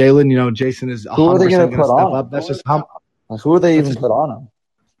without Jalen, Jason is 100% going to step up. That's just how – who are they even put on him?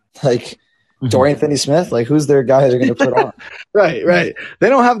 Like Dorian Finney-Smith? Like who's their guy they're going to put on? Right. They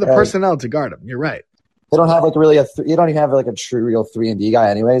don't have the personnel to guard him. You're right. They don't have you don't even have like a true real 3-and-D guy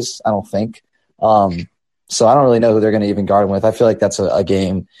anyways, I don't think. So I don't really know who they're going to even guard him with. I feel like that's a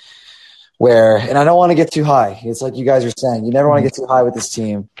game where, and I don't want to get too high. It's like you guys are saying, you never want to get too high with this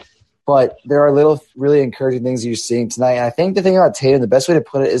team. But there are little really encouraging things you're seeing tonight. And I think the thing about Tatum, the best way to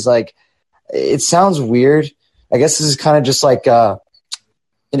put it is like, it sounds weird. I guess this is kind of just like an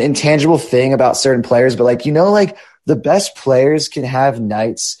intangible thing about certain players, but like, like the best players can have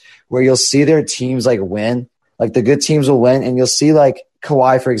nights where you'll see their teams like win, like the good teams will win. And you'll see like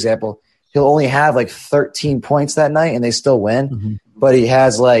Kawhi, for example, he'll only have like 13 points that night and they still win. Mm-hmm. But he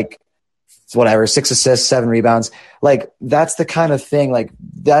has like whatever, 6 assists, 7 rebounds. Like that's the kind of thing. Like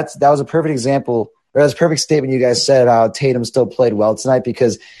that was a perfect example, or that's a perfect statement you guys said about how Tatum still played well tonight,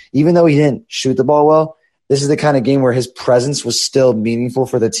 because even though he didn't shoot the ball well, this is the kind of game where his presence was still meaningful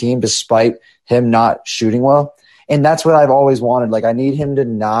for the team despite him not shooting well. And that's what I've always wanted. Like I need him to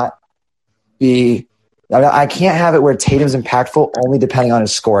not be – I can't have it where Tatum's impactful only depending on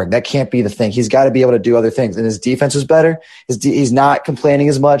his scoring. That can't be the thing. He's got to be able to do other things. And his defense was better. He's not complaining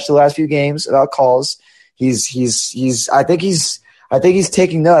as much the last few games about calls. I think he's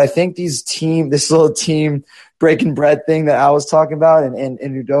taking note. I think this little team breaking bread thing that I was talking about and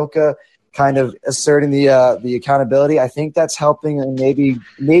Udoka kind of asserting the accountability, I think that's helping and maybe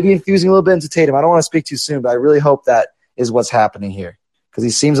infusing a little bit into Tatum. I don't want to speak too soon, but I really hope that is what's happening here, because he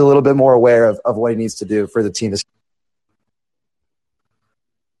seems a little bit more aware of what he needs to do for the team.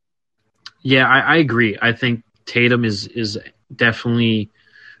 Yeah, I agree. I think Tatum is definitely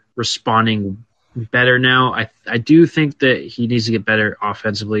responding better now. I do think that he needs to get better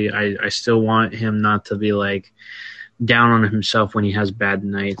offensively. I still want him not to be like down on himself when he has bad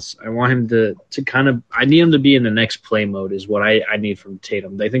nights. I want him to kind of – I need him to be in the next play mode is what I need from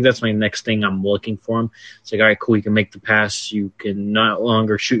Tatum. I think that's my next thing I'm looking for him. It's like, all right, cool, you can make the pass. You can no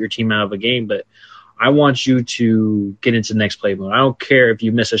longer shoot your team out of a game, but I want you to get into the next play mode. I don't care if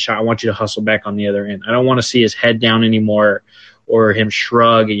you miss a shot. I want you to hustle back on the other end. I don't want to see his head down anymore or him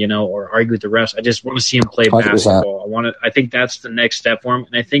shrug, or argue with the refs. I just want to see him play 100%. basketball. I think that's the next step for him,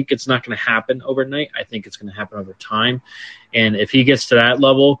 and I think it's not going to happen overnight. I think it's going to happen over time, and if he gets to that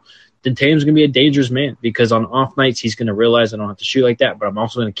level, then Tatum's going to be a dangerous man, because on off nights he's going to realize I don't have to shoot like that, but I'm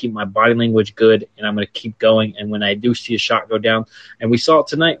also going to keep my body language good, and I'm going to keep going. And when I do see a shot go down, and we saw it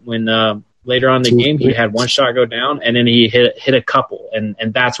tonight when later on in the game he had one shot go down, and then he hit a couple,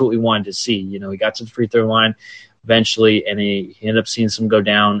 and that's what we wanted to see. He got to the free throw line eventually, and he ended up seeing some go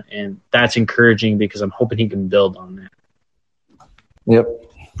down, and that's encouraging because I'm hoping he can build on that. Yep.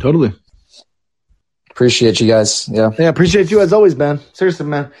 Totally. Appreciate you guys. Yeah, appreciate you as always, man. Seriously,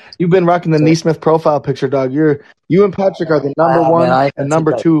 man. You've been rocking the Neesmith profile picture, dog. You and Patrick are the number one and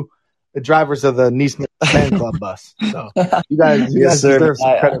number two drivers of the Neesmith fan club bus. So you guys deserve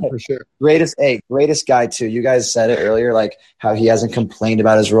some credit for sure. Greatest guy too. You guys said it earlier, like how he hasn't complained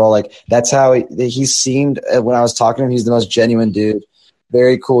about his role. Like that's how he seemed when I was talking to him. He's the most genuine dude.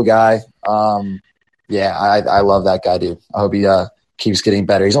 Very cool guy. I love that guy, dude. I hope he keeps getting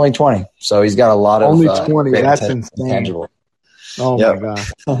better. He's only 20, so he's got a lot of only 20. That's insane. Tangible. Oh my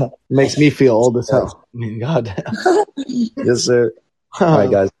god, makes me feel old as hell. I mean, goddamn. Yes, sir. All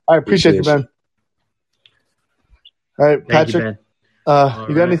right, guys. I appreciate you, man. All right, Patrick. You,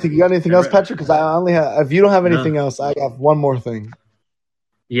 you got anything? You got anything else, Patrick? Because I only have. If you don't have anything else, I have one more thing.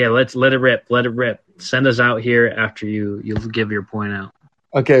 Yeah, let it rip. Let it rip. Send us out here after you give your point out.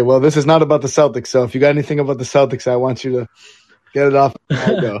 Okay. Well, this is not about the Celtics, so if you got anything about the Celtics, I want you to get it off.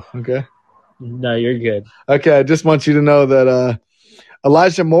 I'll go. Okay. No, you're good. Okay. I just want you to know that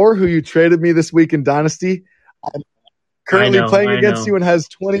Elijah Moore, who you traded me this week in Dynasty, I'm currently playing against you and has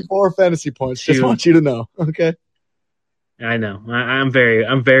 24 fantasy points. Just want you to know. Okay. I know. I'm very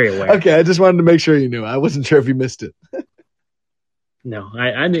aware. Okay. I just wanted to make sure you knew. I wasn't sure if you missed it. No,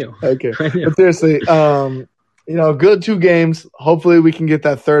 I knew. Okay. I knew. But seriously, good 2 games. Hopefully we can get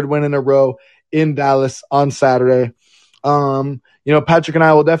that 3rd win in a row in Dallas on Saturday. Patrick and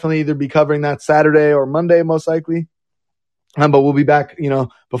I will definitely either be covering that Saturday or Monday, most likely. But we'll be back,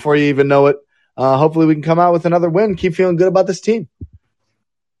 before you even know it. Hopefully we can come out with another win. Keep feeling good about this team.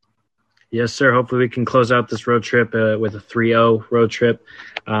 Yes, sir. Hopefully we can close out this road trip with a 3-0 road trip.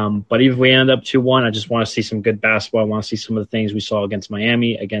 But even if we end up 2-1, I just want to see some good basketball. I want to see some of the things we saw against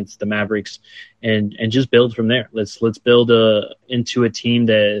Miami, against the Mavericks, and just build from there. Let's build into a team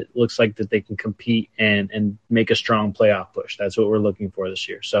that looks like that they can compete and make a strong playoff push. That's what we're looking for this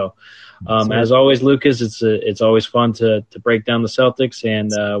year. So, as always, Lucas, it's always fun to break down the Celtics,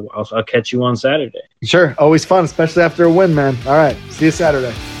 and I'll catch you on Saturday. Sure, always fun, especially after a win, man. All right, see you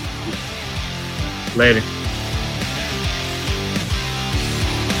Saturday. Later.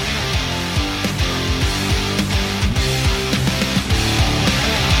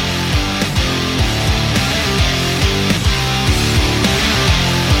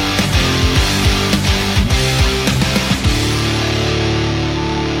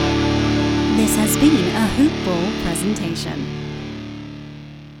 This has been a Hoop Ball presentation.